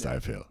 At least I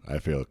fail. I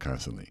fail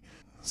constantly.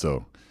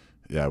 So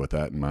yeah, with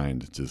that in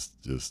mind,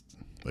 just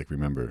like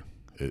remember,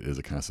 it is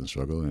a constant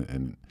struggle,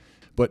 and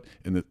but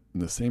in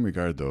the same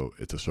regard though,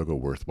 it's a struggle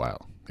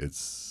worthwhile.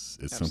 It's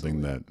something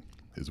Absolutely. that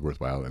is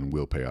worthwhile and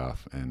will pay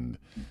off, and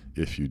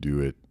if you do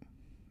it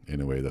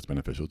in a way that's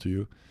beneficial to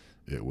you,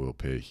 it will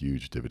pay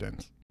huge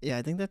dividends. Yeah,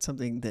 I think that's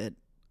something that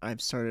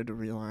I've started to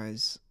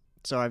realize.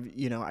 So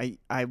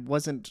I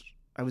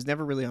was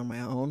never really on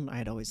my own. I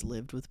had always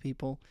lived with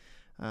people.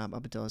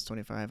 Up until I was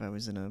 25, I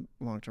was in a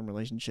long-term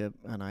relationship,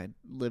 and I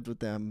lived with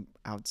them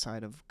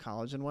outside of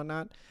college and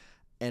whatnot.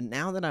 And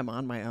now that I'm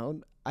on my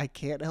own, I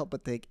can't help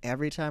but think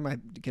every time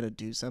I'm gonna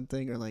do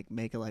something or like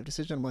make a life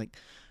decision, I'm like,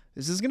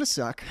 this is gonna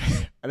suck,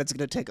 and it's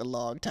gonna take a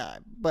long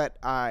time. But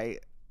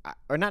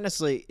or not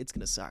necessarily, it's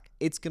gonna suck.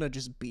 It's gonna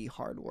just be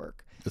hard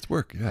work. It's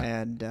work, yeah.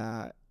 And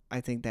I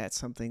think that's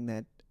something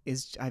that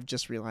is I've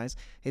just realized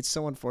it's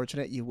so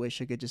unfortunate. You wish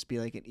it could just be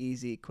like an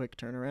easy, quick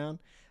turnaround,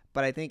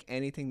 but I think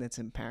anything that's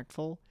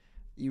impactful,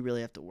 you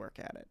really have to work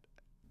at it.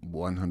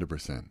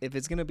 100%. If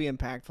it's gonna be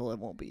impactful, it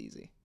won't be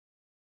easy.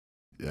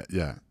 Yeah,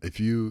 yeah. If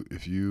it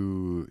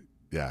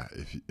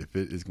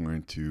is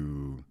going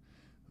to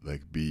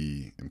like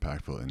be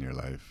impactful in your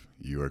life,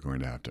 you are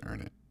going to have to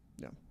earn it.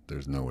 Yeah.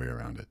 There's no way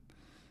around it,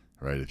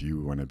 right? If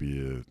you want to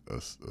be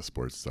a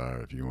sports star,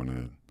 if you want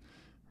to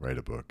write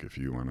a book, if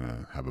you want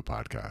to have a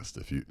podcast,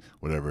 if you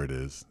whatever it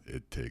is,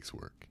 it takes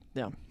work.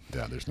 Yeah.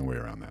 Yeah, there's no way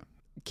around that.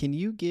 Can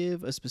you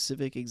give a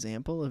specific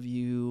example of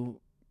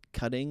you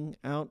cutting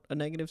out a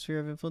negative sphere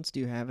of influence? Do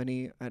you have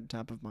any at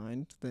top of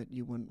mind that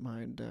you wouldn't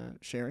mind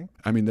sharing?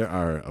 I mean, there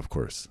are, of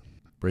course,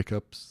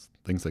 breakups,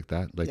 things like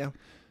that. Like, Yeah.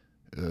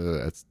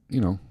 it's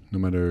no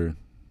matter.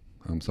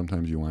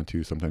 Sometimes you want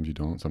to, sometimes you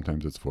don't.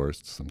 Sometimes it's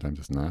forced, sometimes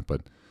it's not.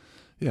 But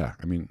yeah,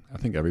 I mean, I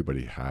think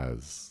everybody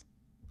has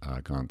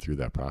gone through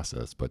that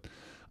process, but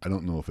I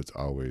don't know if it's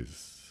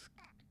always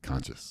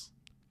conscious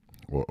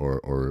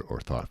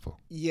or thoughtful.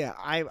 Yeah,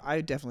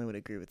 I definitely would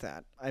agree with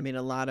that. I mean,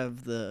 a lot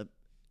of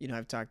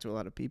I've talked to a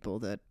lot of people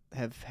that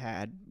have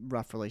had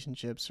rough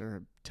relationships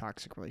or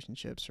toxic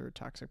relationships or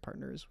toxic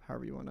partners,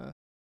 however you want to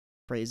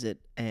phrase it.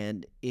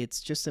 And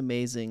it's just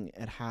amazing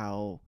at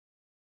how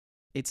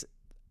it's,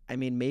 I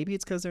mean, maybe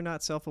it's because they're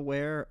not self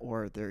aware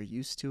or they're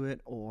used to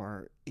it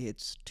or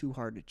it's too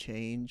hard to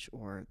change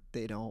or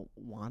they don't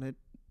want it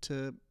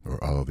to.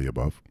 Or all of the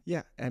above.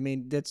 Yeah, I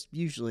mean, those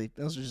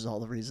are just all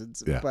the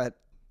reasons. Yeah. But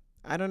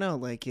I don't know,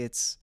 like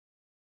it's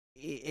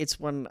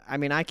when I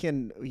mean I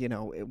can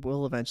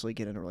we'll eventually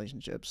get into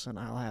relationships and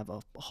I'll have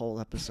a whole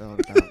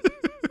episode about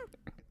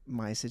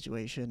my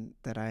situation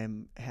that I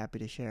am happy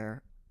to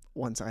share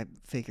once I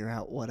figure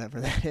out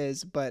whatever that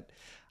is. But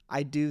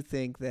I do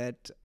think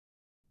that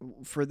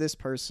for this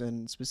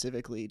person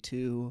specifically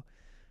to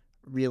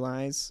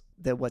realize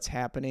that what's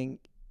happening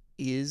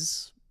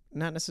is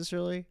not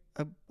necessarily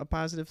a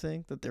positive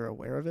thing, that they're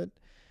aware of it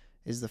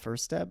is the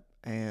first step.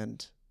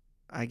 And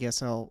I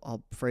guess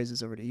I'll phrase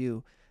this over to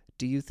you.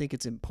 Do you think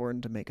it's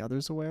important to make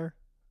others aware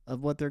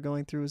of what they're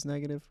going through is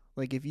negative?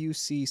 Like if you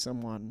see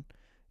someone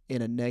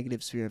in a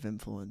negative sphere of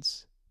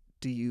influence,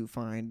 do you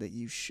find that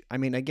I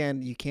mean,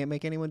 again, you can't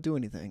make anyone do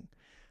anything,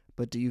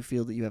 but do you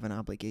feel that you have an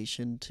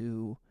obligation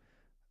to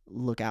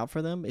look out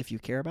for them if you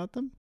care about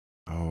them?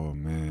 Oh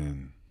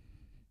man,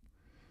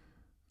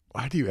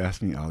 why do you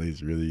ask me all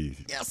these really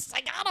Yes,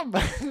 I got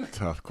them.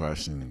 tough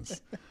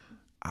questions?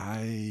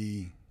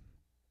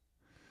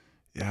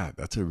 Yeah,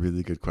 that's a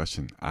really good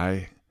question.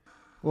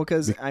 Well,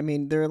 because I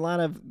mean, there are a lot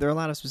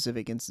of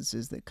specific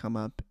instances that come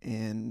up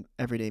in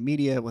everyday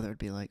media, whether it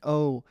be like,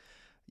 oh,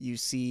 you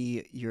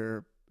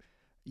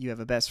have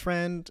a best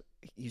friend,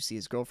 you see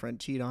his girlfriend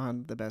cheat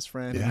on the best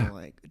friend, and Yeah. you're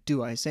like,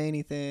 do I say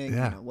anything?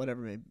 Yeah.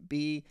 Whatever it may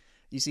be.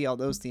 You see all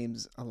those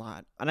themes a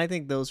lot, and I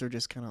think those are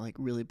just kind of like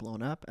really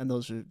blown up, and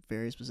those are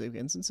very specific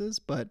instances.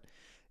 But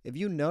if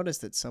you notice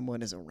that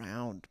someone is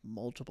around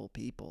multiple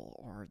people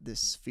or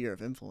this sphere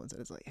of influence, and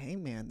it's like, hey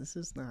man, this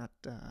is not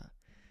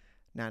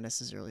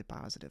necessarily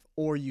positive,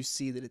 or you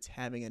see that it's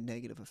having a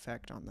negative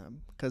effect on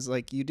them, because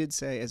like you did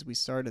say as we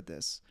started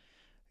this,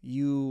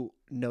 you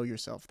know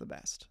yourself the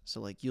best,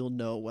 so like you'll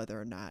know whether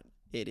or not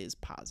it is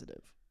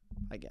positive,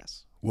 I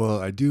guess. Well,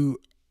 I do.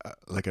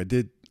 I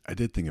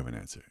did think of an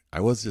answer.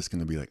 I was just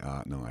gonna be like,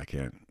 no, I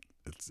can't.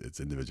 It's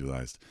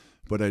individualized.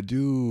 But I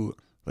do,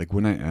 like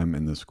when I am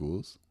in the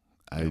schools,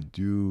 I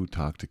do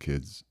talk to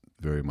kids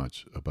very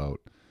much about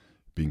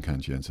being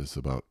conscientious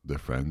about their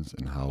friends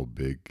and how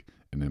big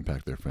an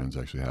impact their friends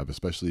actually have,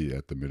 especially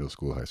at the middle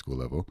school, high school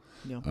level,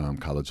 Yeah.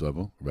 college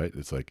level, right?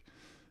 It's like,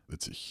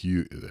 it's a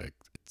huge, like,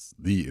 it's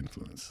the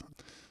influence.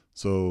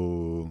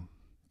 So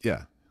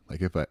yeah,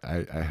 like if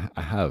I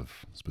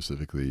have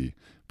specifically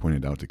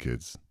pointed out to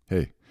kids,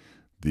 hey,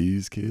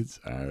 these kids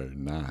are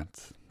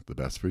not the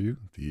best for you.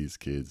 These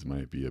kids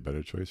might be a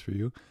better choice for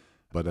you.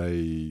 But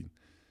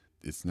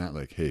it's not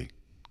like, hey,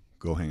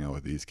 go hang out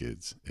with these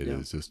kids. It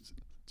is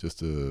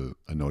just a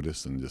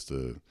notice and just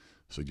a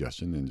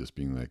suggestion and just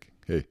being like,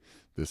 hey,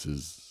 this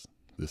is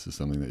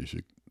something that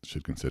you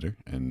should consider.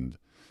 And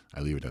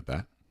I leave it at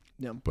that.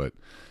 Yeah. But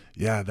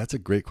yeah, that's a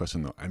great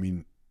question though. I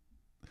mean,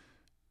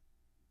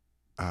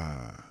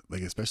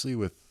 like especially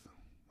with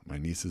my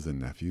nieces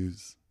and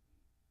nephews,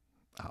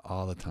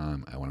 all the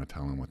time I want to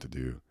tell them what to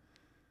do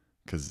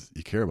because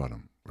you care about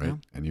them, right? Yeah.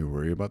 And you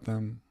worry about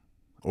them,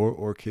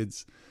 or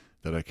kids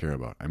that I care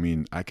about. I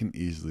mean, I can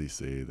easily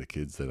say the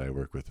kids that I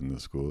work with in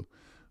the school,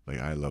 like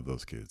I love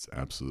those kids,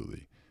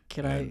 absolutely.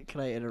 Can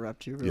I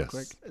interrupt you real Yes,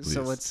 quick? please.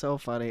 So it's so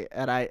funny,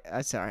 and I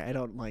sorry, I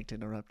don't like to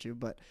interrupt you,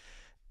 but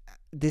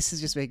this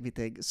is just making me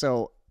think.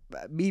 So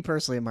me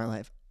personally in my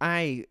life,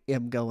 I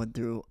am going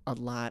through a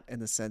lot in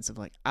the sense of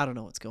like I don't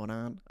know what's going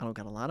on. I don't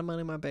got a lot of money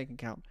in my bank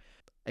account,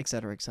 et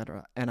cetera, et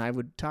cetera. And I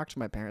would talk to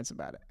my parents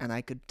about it, and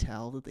I could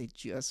tell that they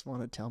just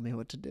want to tell me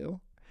what to do.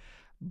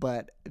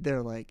 But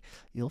they're like,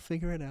 you'll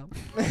figure it out.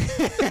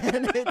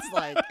 And it's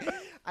like,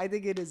 I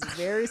think it is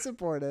very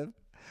supportive.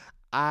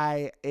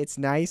 It's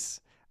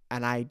nice,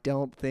 and I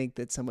don't think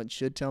that someone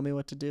should tell me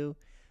what to do.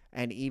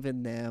 And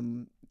even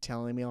them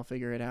telling me I'll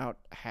figure it out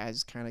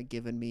has kind of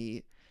given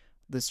me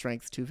the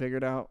strength to figure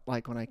it out.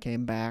 Like when I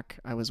came back,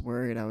 I was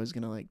worried I was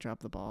gonna like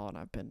drop the ball, and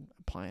I've been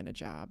applying to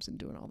jobs and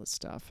doing all this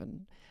stuff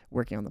and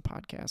working on the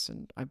podcast,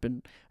 and I've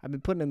been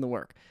putting in the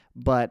work.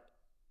 But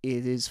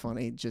it is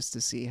funny just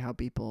to see how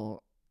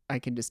people. I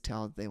can just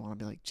tell that they want to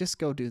be like, just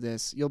go do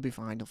this. You'll be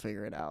fine. You'll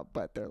figure it out.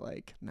 But they're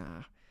like,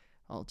 nah,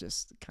 I'll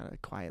just kind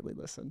of quietly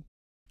listen.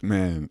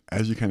 Man,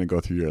 as you kind of go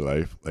through your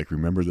life, like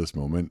remember this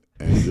moment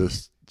and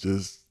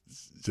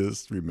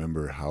just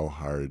remember how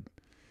hard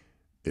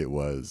it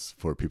was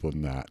for people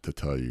not to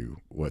tell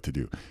you what to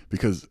do.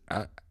 Because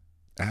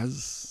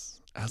as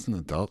an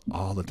adult,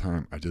 all the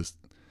time, I just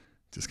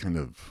kind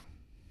of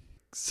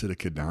sit a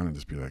kid down and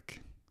just be like,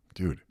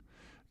 dude,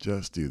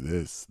 just do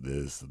this.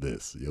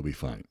 You'll be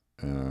fine.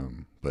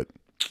 But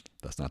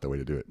that's not the way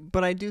to do it.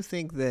 But I do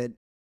think that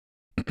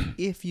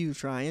if you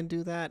try and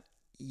do that,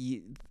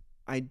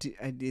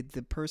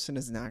 the person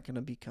is not going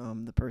to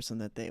become the person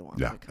that they want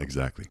to become. Yeah,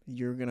 exactly.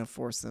 You're going to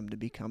force them to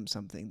become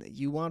something that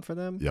you want for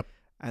them. Yep.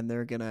 And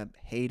they're going to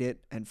hate it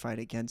and fight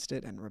against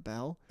it and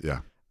rebel. Yeah.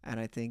 And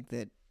I think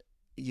that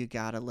you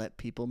got to let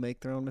people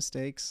make their own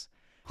mistakes,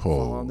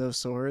 fall on those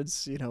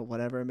swords,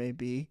 whatever it may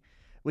be.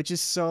 Which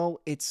is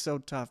it's so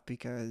tough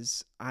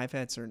because I've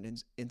had certain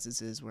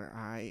instances where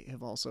I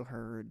have also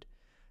heard,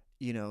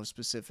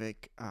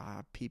 specific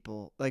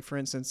people. Like, for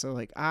instance, so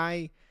like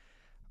I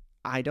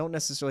don't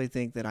necessarily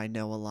think that I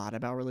know a lot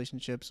about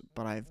relationships,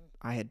 but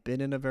I had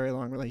been in a very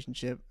long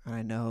relationship, and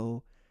I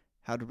know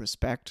how to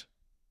respect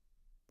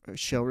or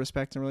show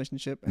respect in a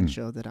relationship and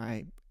show that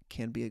I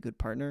can be a good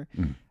partner.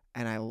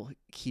 And I will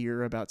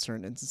hear about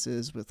certain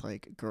instances with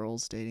like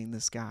girls dating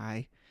this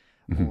guy.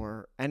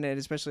 And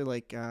especially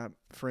like,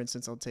 for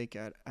instance, I'll take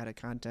out of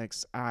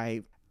context.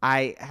 I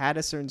had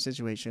a certain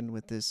situation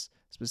with this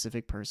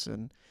specific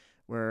person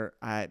where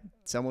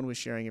someone was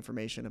sharing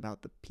information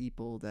about the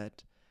people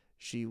that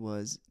she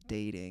was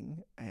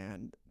dating,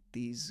 and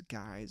these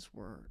guys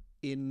were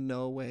in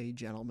no way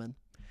gentlemen,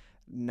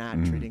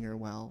 not treating her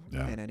well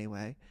in any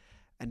way.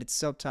 And it's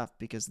so tough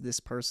because this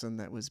person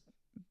that was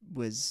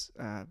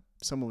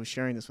someone was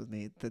sharing this with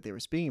me that they were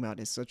speaking about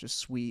is such a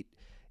sweet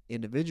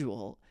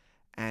individual.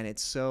 And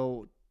it's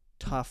so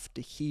tough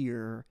to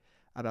hear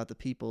about the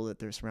people that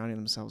they're surrounding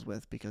themselves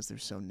with because they're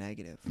so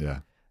negative. Yeah.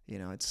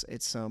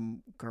 It's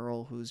some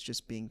girl who's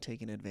just being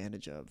taken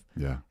advantage of.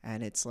 Yeah.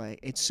 And it's like,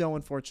 it's so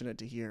unfortunate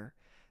to hear.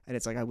 And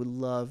it's like, I would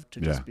love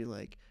to just be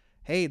like,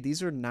 hey,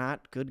 these are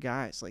not good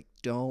guys. Like,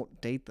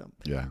 don't date them.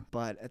 Yeah.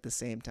 But at the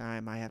same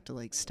time, I have to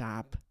like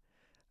stop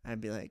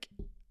and be like,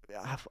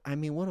 I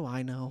mean, what do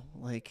I know?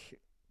 Like,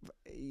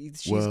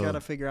 she's got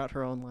to figure out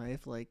her own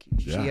life. Like,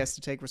 she has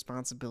to take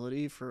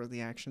responsibility for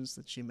the actions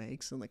that she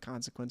makes and the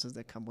consequences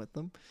that come with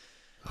them.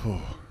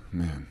 Oh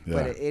man. Yeah.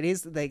 But it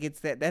is like,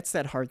 that's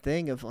that hard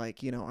thing of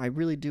like, I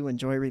really do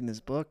enjoy reading this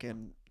book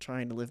and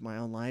trying to live my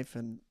own life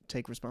and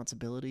take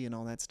responsibility and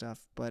all that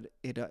stuff. But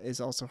it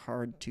is also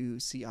hard to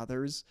see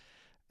others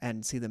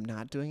and see them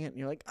not doing it. And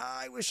you're like,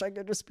 I wish I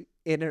could just be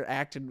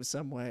interacted with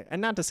some way.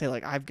 And not to say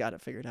like, I've got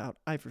it figured out.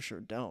 I for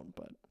sure don't,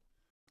 but.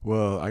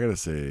 Well, I gotta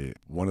say,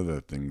 one of the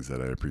things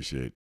that I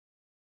appreciate,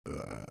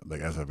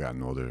 like as I've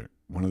gotten older,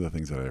 one of the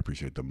things that I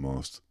appreciate the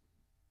most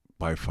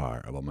by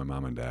far about my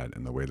mom and dad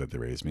and the way that they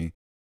raised me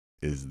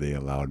is they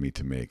allowed me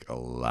to make a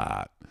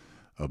lot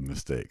of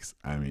mistakes.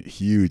 I mean,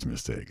 huge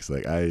mistakes.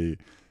 Like I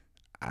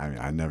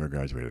never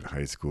graduated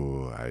high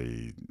school.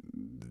 I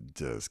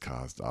just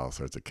caused all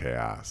sorts of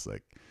chaos,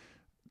 like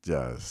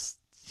just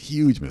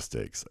huge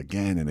mistakes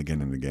again and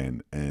again and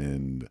again.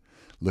 And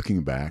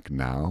looking back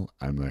now,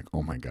 I'm like,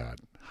 oh my God,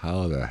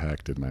 how the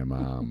heck did my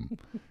mom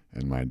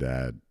and my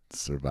dad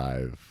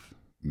survive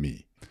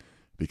me?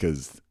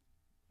 Because,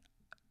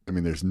 I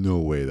mean, there's no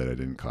way that I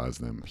didn't cause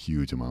them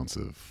huge amounts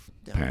of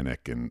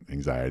panic and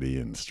anxiety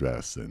and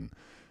stress.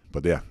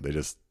 But yeah,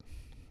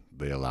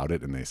 they allowed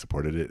it and they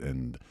supported it.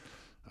 And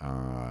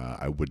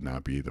I would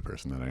not be the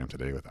person that I am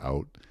today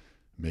without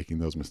making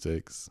those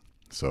mistakes.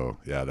 So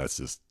yeah,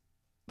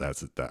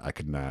 I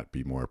could not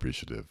be more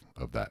appreciative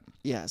of that.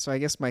 Yeah. So I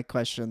guess my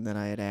question that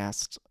I had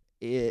asked,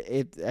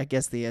 I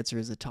guess the answer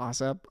is a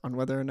toss up on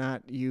whether or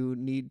not you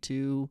need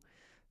to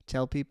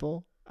tell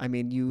people I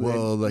mean, you had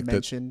Well, like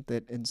mentioned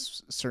that in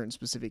certain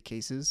specific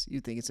cases, you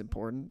think it's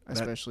important, that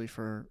especially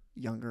for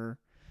yeah, I younger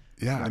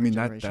mean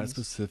that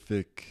generations.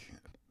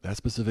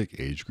 specific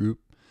age group,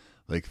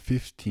 like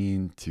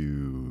 15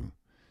 to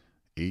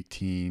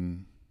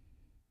 18,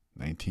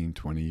 19,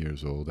 20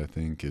 years old, I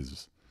think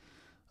is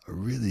a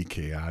really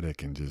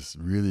chaotic and just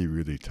really,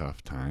 really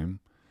tough time.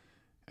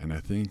 And I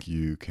think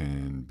you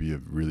can be a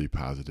really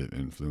positive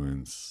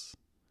influence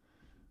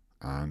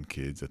on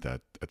kids at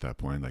that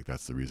point. Like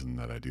that's the reason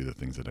that I do the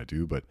things that I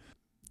do. But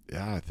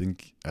yeah, I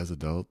think as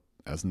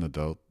an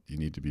adult, you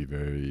need to be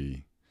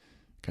very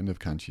kind of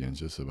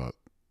conscientious about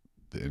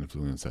the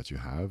influence that you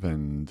have,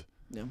 and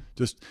Yeah.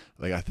 just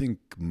like I think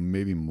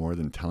maybe more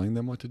than telling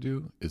them what to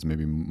do is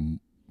maybe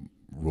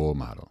role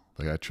model.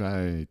 Like I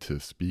try to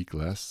speak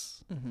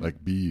less, Mm-hmm.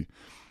 like be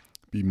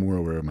more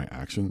aware of my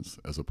actions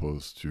as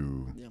opposed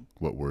to Yeah.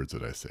 what words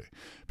did I say,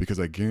 because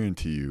I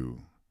guarantee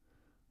you,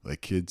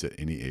 like kids at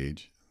any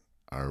age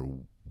are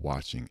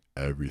watching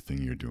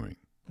everything you're doing.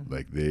 Mm-hmm.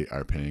 Like they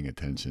are paying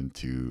attention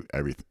to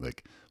everything,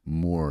 like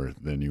more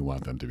than you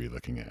want them to be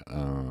looking at.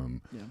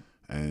 Yeah.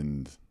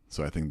 And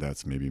so I think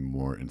that's maybe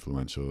more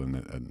influential, and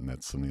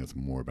that's something that's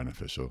more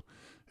beneficial,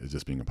 is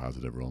just being a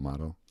positive role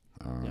model.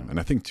 Yeah. And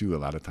I think too, a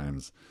lot of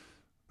times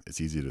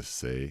it's easy to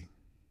say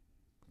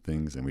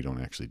things and we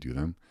don't actually do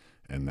them,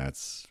 and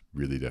that's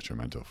really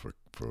detrimental for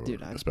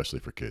Dude, especially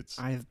for kids.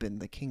 I have been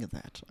the king of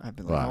that. I've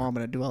been like, oh, Wow, I'm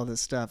gonna do all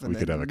this stuff, and we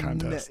could have a then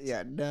contest.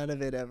 yeah, none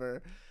of it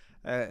ever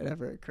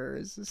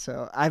occurs.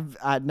 So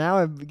now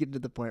I'm getting to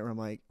the point where I'm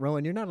like,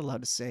 Rowan, you're not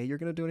allowed to say you're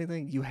gonna do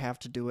anything. You have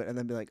to do it, and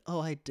then be like, oh,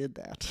 I did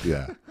that.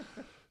 Yeah,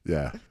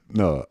 yeah,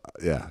 no,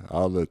 yeah,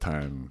 all the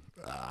time.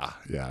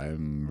 Yeah,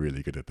 I'm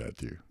really good at that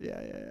too.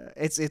 Yeah.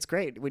 It's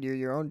great when you're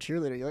your own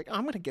cheerleader. You're like,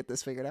 I'm gonna get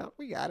this figured out.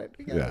 We got it.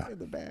 We got Yeah. it in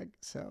the bag.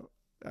 So,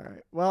 all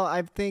right. Well,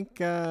 I think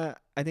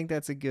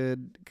that's a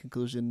good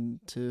conclusion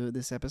to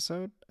this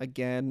episode.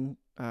 Again,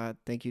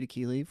 thank you to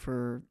Keely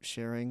for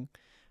sharing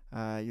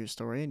your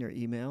story and your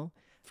email.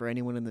 For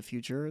anyone in the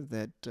future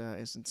that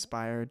is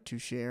inspired to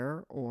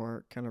share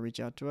or kind of reach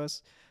out to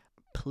us,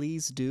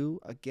 please do.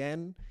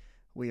 Again,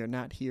 we are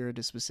not here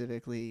to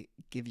specifically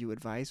give you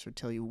advice or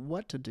tell you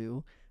what to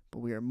do, but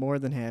we are more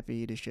than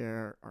happy to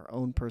share our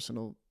own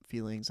personal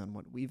feelings on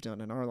what we've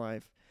done in our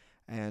life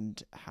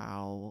and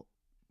how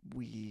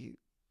we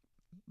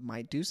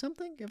might do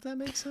something, if that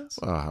makes sense.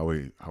 How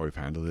we've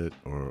handled it,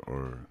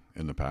 or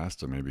in the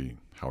past, or maybe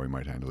how we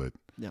might handle it.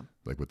 Yeah.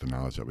 Like with the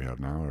knowledge that we have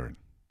now, or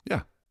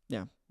yeah.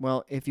 Yeah.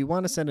 Well, if you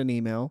want to send an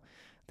email,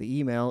 the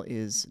email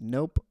is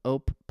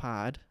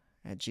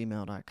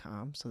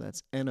nopeopepod@gmail.com. So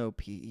that's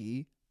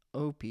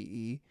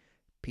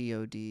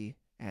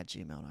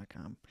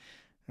NOPEOPEPOD@gmail.com.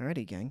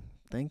 Alrighty, gang.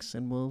 Thanks,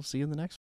 and we'll see you in the next one.